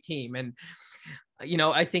the right team. And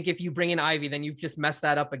I think if you bring in Ivy, then you've just messed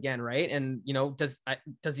that up again, right? And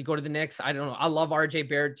does he go to the Knicks? I don't know. I love RJ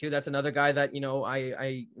Barrett too. That's another guy that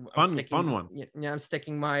fun one. Yeah, I'm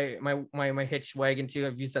sticking my hitch wagon to.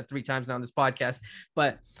 I've used that 3 times now on this podcast,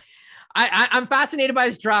 but I'm fascinated by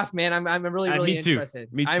his draft, man. I'm really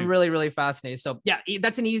interested. Me too. I'm really fascinated. So yeah,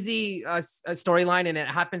 that's an easy storyline, and it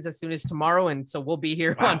happens as soon as tomorrow. And so we'll be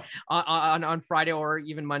here on Friday or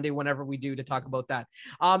even Monday, whenever we do, to talk about that.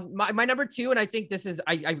 My number two, and I think this is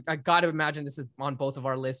I got to imagine this is on both of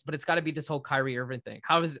our lists, but it's got to be this whole Kyrie Irving thing.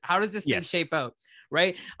 How does this thing shape out?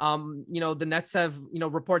 Right. The Nets have,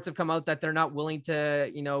 reports have come out that they're not willing to,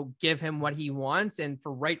 give him what he wants, and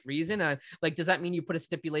for right reason. Does that mean you put a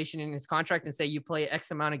stipulation in his contract and say you play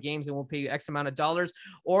X amount of games and we'll pay you X amount of dollars?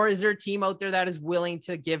 Or is there a team out there that is willing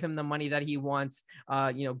to give him the money that he wants,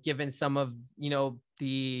 given some of,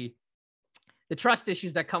 the trust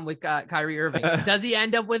issues that come with Kyrie Irving? Does he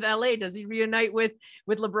end up with LA? Does he reunite with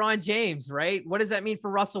LeBron James? Right. What does that mean for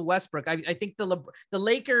Russell Westbrook? I think the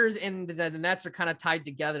Lakers and the Nets are kind of tied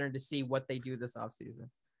together, and to see what they do this offseason.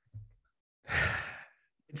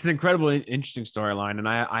 It's an incredibly interesting storyline, and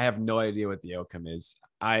I have no idea what the outcome is.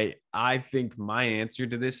 I think my answer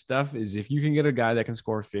to this stuff is, if you can get a guy that can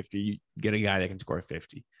score 50, you get a guy that can score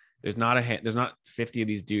 50. There's not 50 of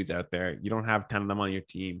these dudes out there. You don't have 10 of them on your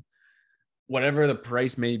team. Whatever the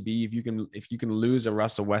price may be, if you can lose a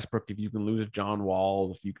Russell Westbrook, if you can lose a John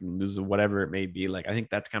Wall, if you can lose whatever it may be, I think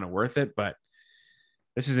that's kind of worth it. But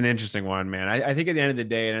this is an interesting one, man. I think at the end of the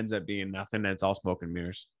day, it ends up being nothing, and it's all smoke and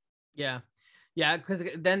mirrors. Yeah. Because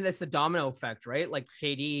then it's the domino effect, right? Like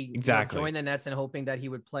KD joined the Nets and hoping that he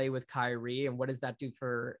would play with Kyrie, and what does that do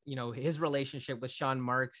for his relationship with Sean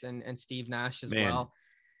Marks and Steve Nash as well?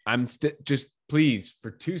 I'm just, please,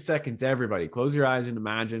 for 2 seconds, everybody close your eyes and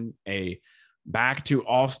imagine a back to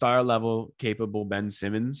all-star level capable Ben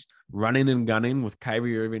Simmons running and gunning with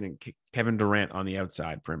Kyrie Irving and Kevin Durant on the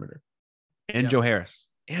outside perimeter, and Joe Harris.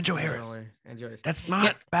 That's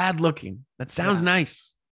not bad looking. That sounds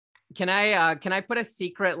nice. Can I put a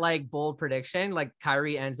secret bold prediction?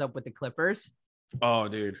 Kyrie ends up with the Clippers. Oh,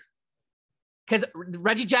 dude. Because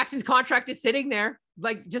Reggie Jackson's contract is sitting there.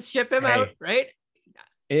 Just ship him out, right?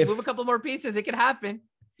 Move a couple more pieces, it could happen.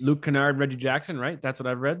 Luke Kennard, Reggie Jackson, right? That's what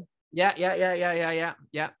I've read. Yeah.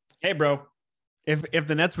 Hey, bro, if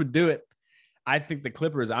the Nets would do it, I think the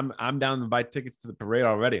Clippers. I'm down to buy tickets to the parade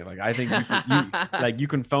already. I think you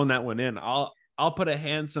can phone that one in. I'll put a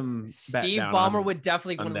handsome. Steve Ballmer would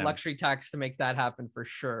definitely go to luxury tax to make that happen for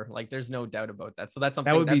sure. There's no doubt about that. So that's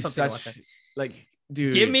something that would be such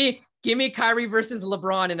dude. Give me Kyrie versus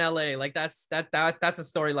LeBron in LA. That's a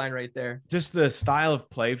storyline right there. Just the style of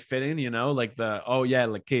play fitting,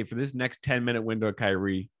 for this next 10-minute window of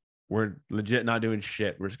Kyrie, we're legit not doing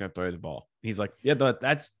shit. We're just gonna throw you the ball. He's like, yeah,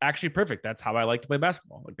 that's actually perfect. That's how I like to play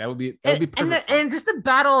basketball. That would be perfect. And just the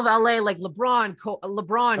battle of LA, LeBron,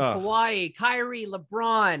 Kawhi, Kyrie,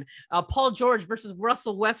 LeBron, Paul George versus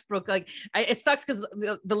Russell Westbrook. It sucks because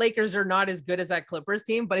the Lakers are not as good as that Clippers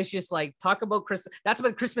team, but it's just talk about Christmas. That's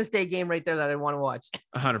about Christmas Day game right there that I want to watch.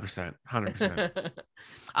 100%.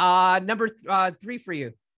 Number 3 for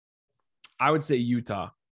you. I would say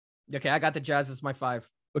Utah. Okay, I got the Jazz as my 5.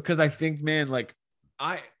 Because I think, man,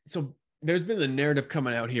 so there's been a narrative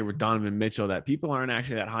coming out here with Donovan Mitchell that people aren't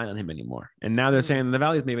actually that high on him anymore. And now they're saying the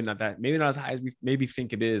value is maybe not as high as we maybe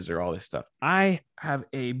think it is, or all this stuff. I have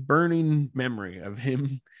a burning memory of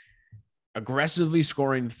him aggressively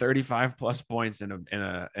scoring 35 plus points in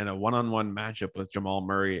a one-on-one matchup with Jamal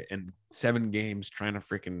Murray in 7 games, trying to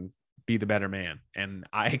freaking be the better man. And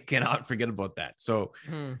I cannot forget about that. So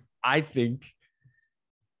I think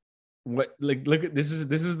look at this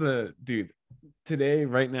is the dude today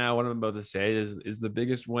right now. What I'm about to say is the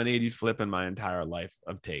biggest 180 flip in my entire life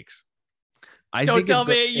of takes. Don't tell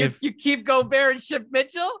me you keep Gobert and ship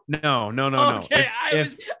Mitchell. No. Okay, I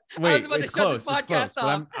was about to shut this podcast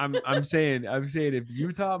off. But I'm saying if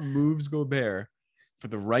Utah moves Gobert for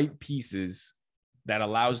the right pieces that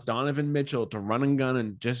allows Donovan Mitchell to run and gun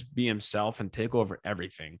and just be himself and take over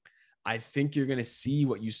everything, I think you're going to see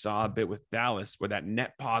what you saw a bit with Dallas, where that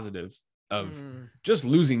net positive of just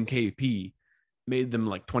losing KP made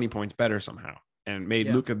them 20 points better somehow, and made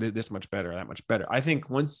Luka this much better, that much better. I think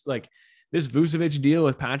once this Vucevic deal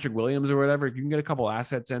with Patrick Williams or whatever, if you can get a couple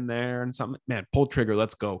assets in there and something, man, pull trigger,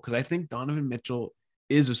 let's go. Because I think Donovan Mitchell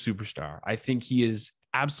is a superstar. I think he is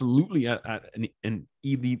absolutely at an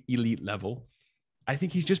elite level. I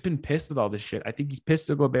think he's just been pissed with all this shit. I think he's pissed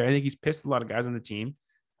to Gobert. I think he's pissed a lot of guys on the team.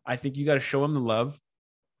 I think you got to show him the love.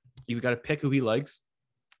 You got to pick who he likes,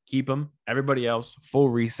 keep him. Everybody else, full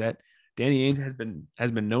reset. Danny Ainge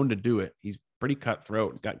has been known to do it. He's pretty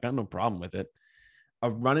cutthroat. Got no problem with it. A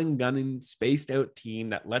running, gunning, spaced out team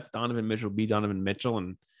that lets Donovan Mitchell be Donovan Mitchell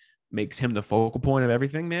and makes him the focal point of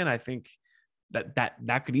everything. Man, I think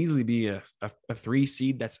that could easily be a 3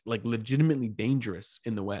 seed that's legitimately dangerous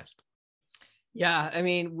in the West. Yeah, I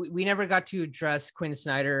mean, we never got to address Quinn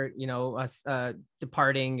Snyder, us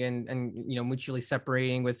departing and mutually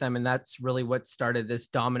separating with them, and that's really what started this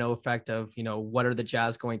domino effect of what are the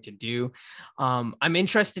Jazz going to do. I'm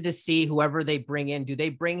interested to see whoever they bring in. Do they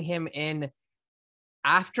bring him in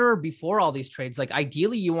after or before all these trades? Like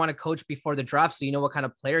ideally you want to coach before the draft so you know what kind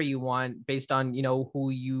of player you want based on who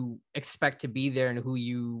you expect to be there and who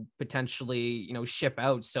you potentially ship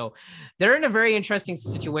out. So they're in a very interesting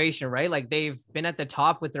situation, right? Like they've been at the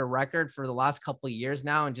top with their record for the last couple of years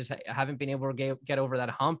now and just haven't been able to get over that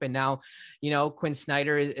hump. And now Quinn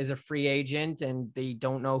Snyder is a free agent and they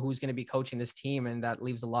don't know who's going to be coaching this team, and that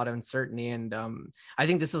leaves a lot of uncertainty. And I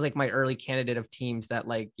think this is like my early candidate of teams that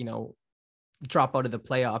drop out of the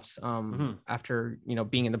playoffs after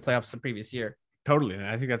being in the playoffs the previous year. Totally, and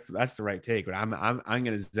I think that's the right take. But I'm going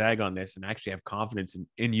to zag on this and actually have confidence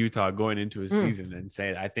in Utah going into a season and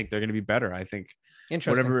say I think they're going to be better. I think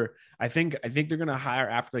whatever. I think they're going to hire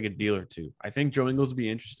after like a deal or two. I think Joe Ingles will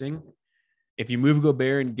be interesting. If you move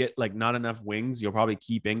Gobert and get like not enough wings, you'll probably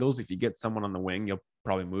keep Ingles. If you get someone on the wing, you'll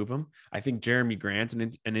probably move him. I think Jeremy Grant's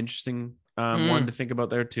an interesting one to think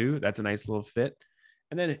about there too. That's a nice little fit.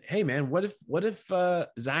 And then, hey man, what if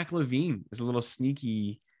Zach LaVine is a little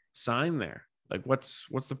sneaky sign there? Like, what's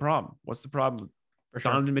the problem? What's the problem? For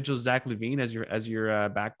sure. Donovan Mitchell, Zach LaVine as your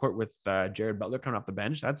backcourt with Jared Butler coming off the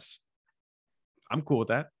bench. I'm cool with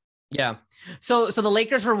that. Yeah. So the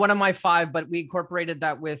Lakers were one of my 5, but we incorporated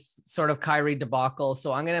that with sort of Kyrie debacle.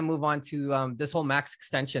 So I'm going to move on to this whole max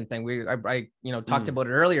extension thing. I talked about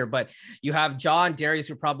it earlier, but you have Ja and Darius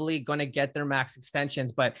who are probably going to get their max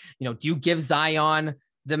extensions, but do you give Zion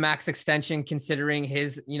the max extension considering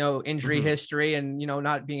his, injury history and,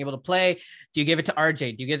 not being able to play? Do you give it to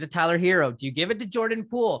RJ? Do you give it to Tyler Hero? Do you give it to Jordan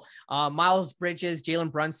Poole? Miles Bridges,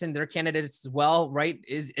 Jalen Brunson, they're candidates as well, right?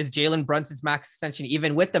 Is Jalen Brunson's max extension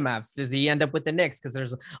even with the Mavs? Does he end up with the Knicks? Because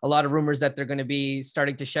there's a lot of rumors that they're going to be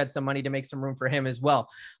starting to shed some money to make some room for him as well.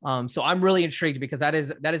 So I'm really intrigued because that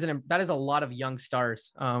is a lot of young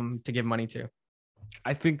stars to give money to.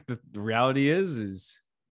 I think the reality is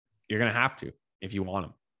you're going to have to if you want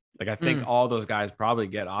them. Like I think all those guys probably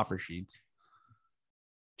get offer sheets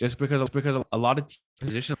just because a lot of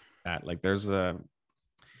positions like that. Like there's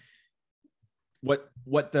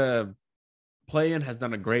what the play-in has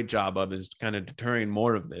done a great job of is kind of deterring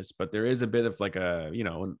more of this, but there is a bit of like a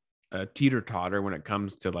teeter-totter when it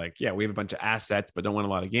comes to like, yeah, we have a bunch of assets but don't win a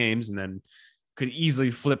lot of games, and then could easily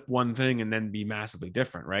flip one thing and then be massively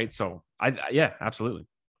different, right? So yeah, absolutely.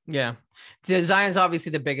 Yeah. Zion's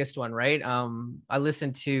obviously the biggest one, right? I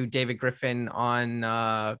listened to David Griffin on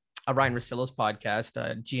Ryan Russillo's podcast,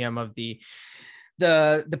 GM of the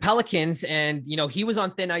Pelicans, and he was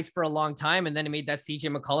on thin ice for a long time, and then he made that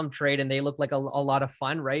CJ McCollum trade, and they look like a lot of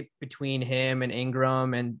fun, right? Between him and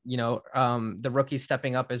Ingram, and the rookies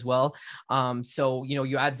stepping up as well. So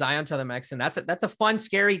you add Zion to the mix, and that's a fun,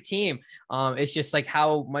 scary team. It's just like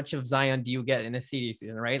how much of Zion do you get in a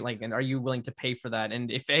season, right? Like, and are you willing to pay for that?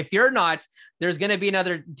 And if you're not, there's going to be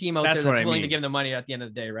another team out there that's willing to give them money at the end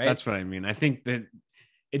of the day, right? That's what I mean. I think that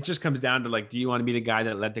it just comes down to like, do you want to be the guy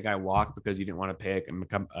that let the guy walk because you didn't want to pay it and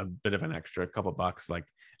become a bit of an extra couple bucks? Like,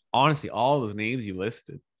 honestly, all those names you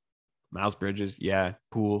listed, Miles Bridges, yeah,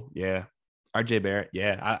 Poole, yeah, RJ Barrett,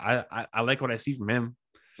 yeah, I like what I see from him.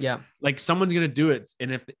 Yeah, like someone's gonna do it,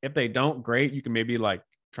 and if they don't, great, you can maybe like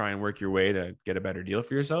try and work your way to get a better deal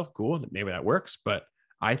for yourself. Cool, maybe that works, but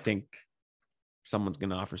I think someone's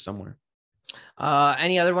gonna offer somewhere.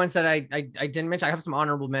 Any other ones that I didn't mention? I have some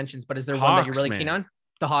honorable mentions, but is there one that you're really keen on?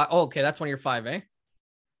 The Hawks. Oh, okay, that's one of your 5, eh?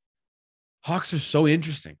 Hawks are so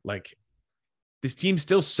interesting. Like this team's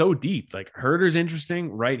still so deep. Like Herder's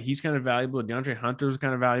interesting, right? He's kind of valuable. DeAndre Hunter's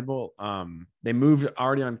kind of valuable. They moved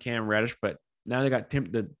already on Cam Reddish, but now they got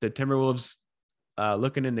the Timberwolves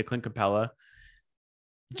looking into Clint Capella.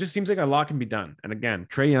 It just seems like a lot can be done. And again,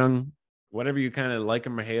 Trae Young, whatever you kind of like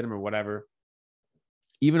him or hate him or whatever,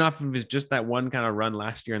 even off of his just that one kind of run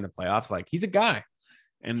last year in the playoffs, like he's a guy.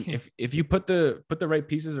 And if you put the right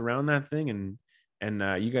pieces around that thing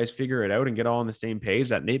and you guys figure it out and get all on the same page,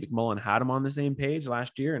 that Nate McMullen had him on the same page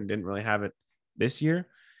last year and didn't really have it this year,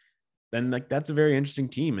 then like that's a very interesting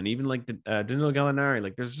team. And even like Danilo Gallinari,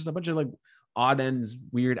 like there's just a bunch of like odd ends,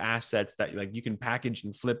 weird assets that like you can package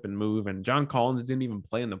and flip and move. And John Collins didn't even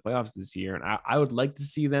play in the playoffs this year, and I would like to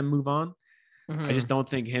see them move on. I just don't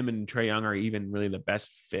think him and Trae Young are even really the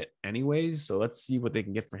best fit anyways. So let's see what they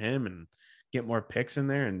can get for him and get more picks in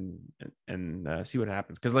there and see what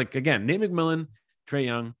happens. Because like again, Nate McMillan, Trae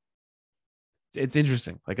Young, it's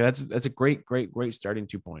interesting. Like that's a great starting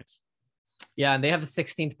 2 points. Yeah, and they have the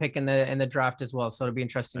 16th pick in the draft as well, so it'll be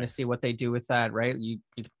interesting to see what they do with that. Right, you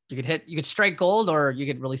could strike gold, or you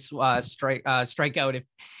could really strike out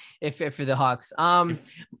if you're the Hawks.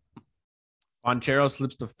 Banchero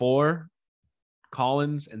slips to 4,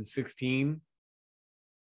 Collins and 16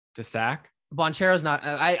 to Sack. Banchero's not.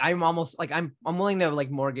 I'm almost like I'm willing to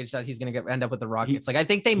like mortgage that he's gonna end up with the Rockets. I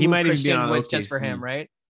think they moved Christian Woods just for him, right?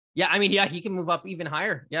 Yeah, I mean, yeah, he can move up even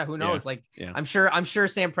higher. Yeah, who knows? I'm sure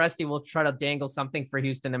Sam Presti will try to dangle something for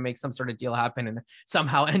Houston to make some sort of deal happen and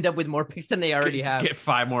somehow end up with more picks than they already have. Get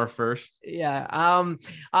 5 more firsts. Yeah.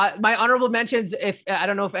 My honorable mentions, if I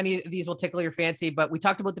don't know if any of these will tickle your fancy, but we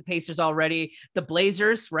talked about the Pacers already. The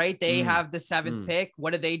Blazers, right? They have the 7th pick.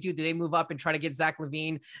 What do? Do they move up and try to get Zach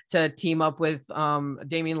LaVine to team up with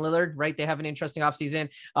Damian Lillard, right? They have an interesting offseason.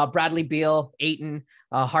 Bradley Beal, Ayton,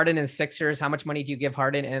 Harden and the Sixers. How much money do you give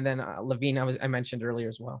Harden? And then LaVine, I mentioned earlier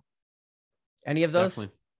as well. Any of those?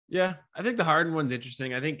 Definitely. Yeah, I think the Harden one's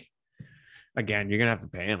interesting. I think, again, you're gonna have to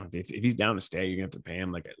pay him if he's down to stay. You're gonna have to pay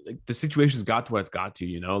him. Like the situation's got to what it's got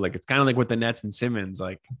to. Like it's kind of like with the Nets and Simmons.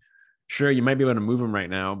 Like, sure, you might be able to move him right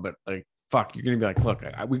now, but like, fuck, you're gonna be like, look,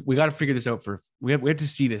 we got to figure this out. We have to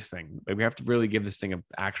see this thing. Like, we have to really give this thing an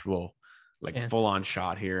actual full on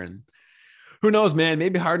shot here. And who knows, man?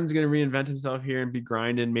 Maybe Harden's going to reinvent himself here and be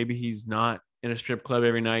grinding. Maybe he's not in a strip club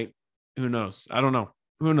every night. Who knows? I don't know.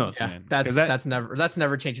 Who knows, man? That's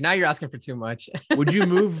never changing. Now you're asking for too much. Would you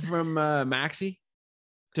move from Maxey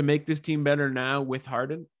to make this team better now with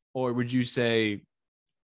Harden? Or would you say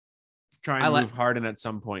try and move Harden at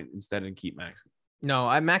some point instead and keep Maxey?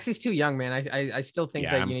 No, Maxey's too young, man. I still think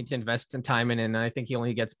that you need to invest some time in it, and I think he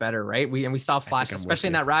only gets better, right? We saw flashes, especially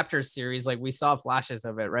in that Raptors series. Like we saw flashes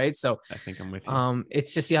of it, right? So I think I'm with you.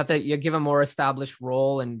 It's just you give him more established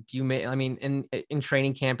role, and in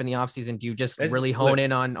training camp in the offseason, do you just really hone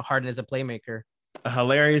in on Harden as a playmaker? A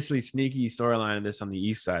hilariously sneaky storyline of this on the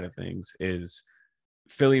East side of things is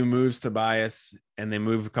Philly moves Tobias, and they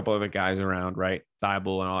move a couple other guys around, right?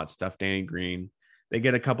 Thibault and all that stuff. Danny Green. They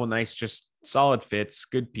get a couple nice, just solid fits,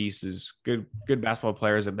 good pieces, good basketball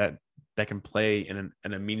players that can play in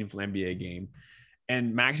a meaningful NBA game.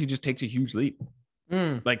 And Maxey just takes a huge leap.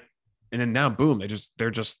 And then now, boom, they're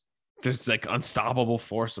just this like unstoppable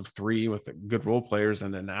force of 3 with good role players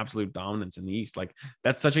and an absolute dominance in the East. Like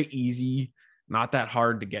that's such an easy, not that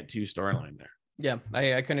hard to get to storyline there. Yeah,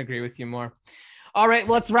 I couldn't agree with you more. All right,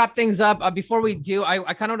 let's wrap things up. Before we do,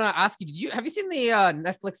 I kind of want to ask you, have you seen the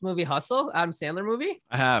Netflix movie Hustle, Adam Sandler movie?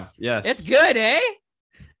 I have, yes. It's good, eh?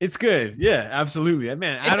 It's good. Yeah, absolutely.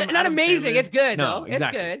 Man, it's not amazing. Sandler, it's good, though.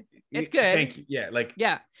 Exactly. It's good. It's good. Thank you.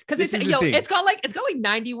 Yeah, because it's got like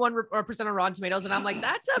 91% on Rotten Tomatoes, and I'm like,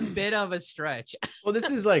 that's a bit of a stretch. Well, this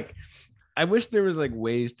is like, I wish there was like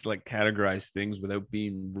ways to like categorize things without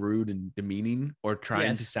being rude and demeaning or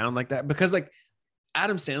trying to sound like that, because like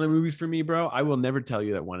Adam Sandler movies for me, bro, I will never tell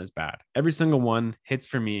you that one is bad. Every single one hits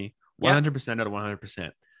for me 100% out of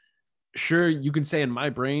 100%. Sure, you can say in my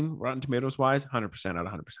brain, Rotten Tomatoes wise, 100% out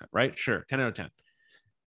of 100%, right? Sure, 10 out of 10.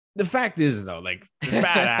 The fact is, though, like there's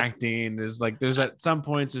bad acting. There's at some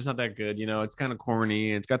points it's not that good. It's kind of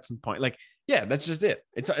corny. It's got some point. Like, yeah, that's just it.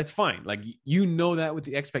 It's fine. Like that with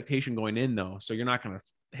the expectation going in, though, so you're not gonna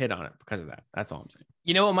hit on it because of that. That's all I'm saying.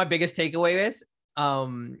 You know what my biggest takeaway is?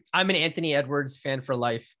 I'm an Anthony Edwards fan for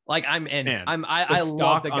life. Like I'm in. Man, I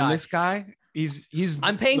love the guy. On this guy, he's.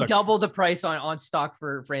 I'm paying double the price on stock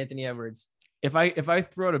for Anthony Edwards. If I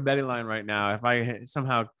throw out a betting line right now, if I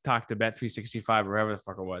somehow talked to Bet365 or wherever the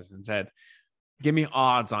fuck it was and said, give me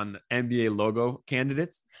odds on NBA logo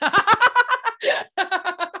candidates,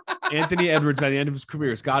 Anthony Edwards by the end of his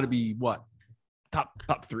career has got to be what?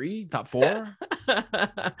 Top 3, top 4.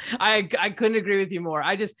 I couldn't agree with you more.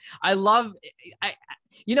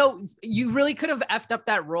 You really could have effed up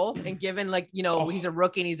that role and given he's a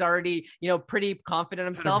rookie and he's already, pretty confident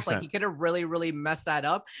in himself. 100%. Like he could have really, really messed that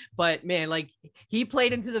up, but man, like he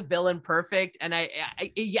played into the villain perfect. And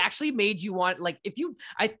it actually made you want,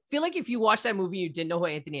 I feel like if you watch that movie, you didn't know who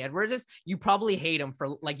Anthony Edwards is, you probably hate him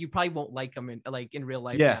you probably won't like him in real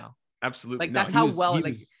life. Yeah, now. Absolutely. Like that's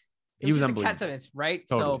he was unbelievable. Right.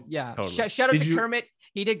 Totally. So yeah, totally. Shout out to Kermit.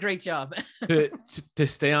 He did a great job. to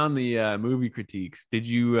stay on the movie critiques, did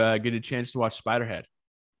you get a chance to watch Spiderhead?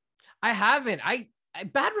 I haven't. I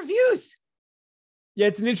bad reviews. Yeah,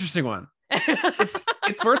 it's an interesting one.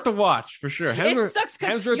 It's worth the watch for sure. It sucks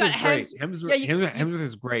because Hemsworth is great. Hemsworth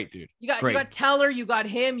is great, dude. You got Teller, you got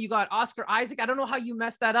him, you got Oscar Isaac. I don't know how you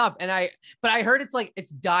messed that up. But I heard it's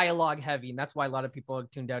dialogue heavy, and that's why a lot of people are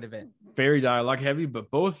tuned out of it. Very dialogue heavy, but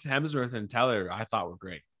both Hemsworth and Teller I thought were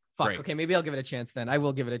great. Fuck. Great. Okay, maybe I'll give it a chance then. I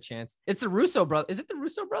will give it a chance. It's the Russo brothers. Is it the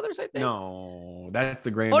Russo brothers? I think. No, that's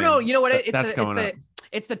the Gray Oh Man. no, you know what? That's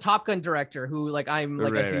it's the Top Gun director who like I'm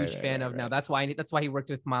like a huge fan of now. Right. That's why he worked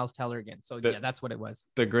with Miles Teller again. So yeah, that's what it was.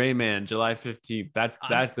 The Gray Man, July 15th.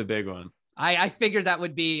 That's the big one. I figured that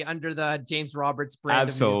would be under the James Roberts brand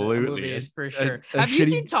Absolutely. of movies for sure. Have you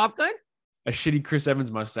seen Top Gun? A shitty Chris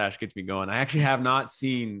Evans mustache gets me going. I actually have not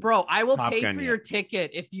seen. Bro, I will Top pay Gun for yet. your ticket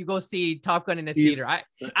if you go see Top Gun in a theater.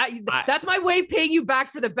 That's my way of paying you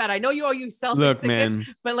back for the bet. I know you all use Celtics tickets, man.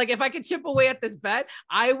 but like if I could chip away at this bet,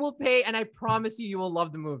 I will pay, and I promise you will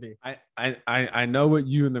love the movie. I know what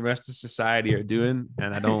you and the rest of society are doing,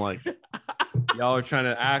 and I don't like it. Y'all are trying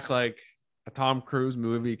to act like a Tom Cruise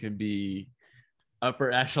movie can be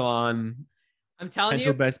upper echelon. I'm telling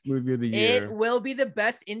you, best movie of the year. It will be the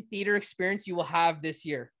best in theater experience you will have this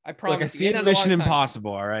year. I promise. Like, I see Mission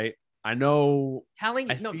Impossible. All right, I know. Telling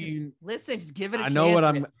you, just listen. Just give it a chance.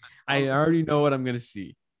 I already know what I'm gonna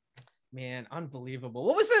see. Man, unbelievable.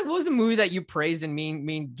 What was the movie that you praised and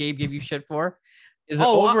mean Gabe gave you shit for? Is there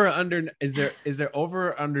over or under? Is there over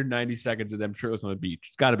or under 90 seconds of them churros on the beach?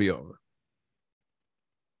 It's got to be over.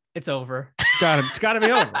 It's over. It's got to be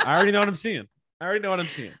over. I already know what I'm seeing.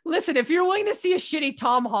 Listen, if you're willing to see a shitty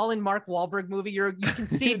Tom Holland, Mark Wahlberg movie, you can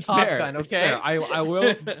see Top Gun. Okay, I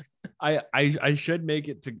will. I should make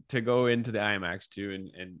it to go into the IMAX too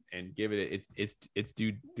and give it its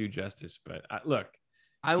due justice. But look,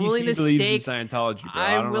 I'm DC willing to believes stake. in Scientology,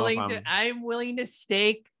 bro. I'm willing to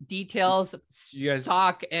stake details,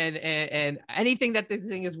 talk, and anything that this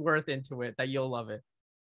thing is worth into it. That you'll love it.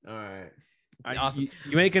 All right. Awesome.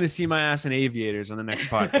 You ain't gonna see my ass in aviators on the next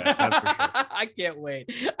podcast. That's for sure. I can't wait.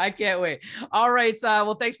 All right.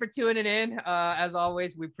 Well, thanks for tuning in. As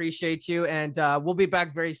always, we appreciate you, and we'll be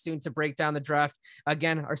back very soon to break down the draft.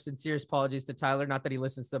 Again, our sincerest apologies to Tyler. Not that he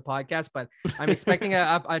listens to the podcast, but I'm expecting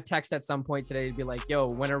a text at some point today to be like, "Yo,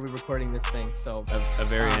 when are we recording this thing?" So a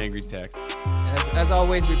very angry text. As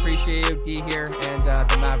always, we appreciate you, D here, and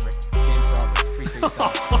the Maverick, James Roberts.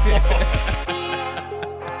 Appreciate you.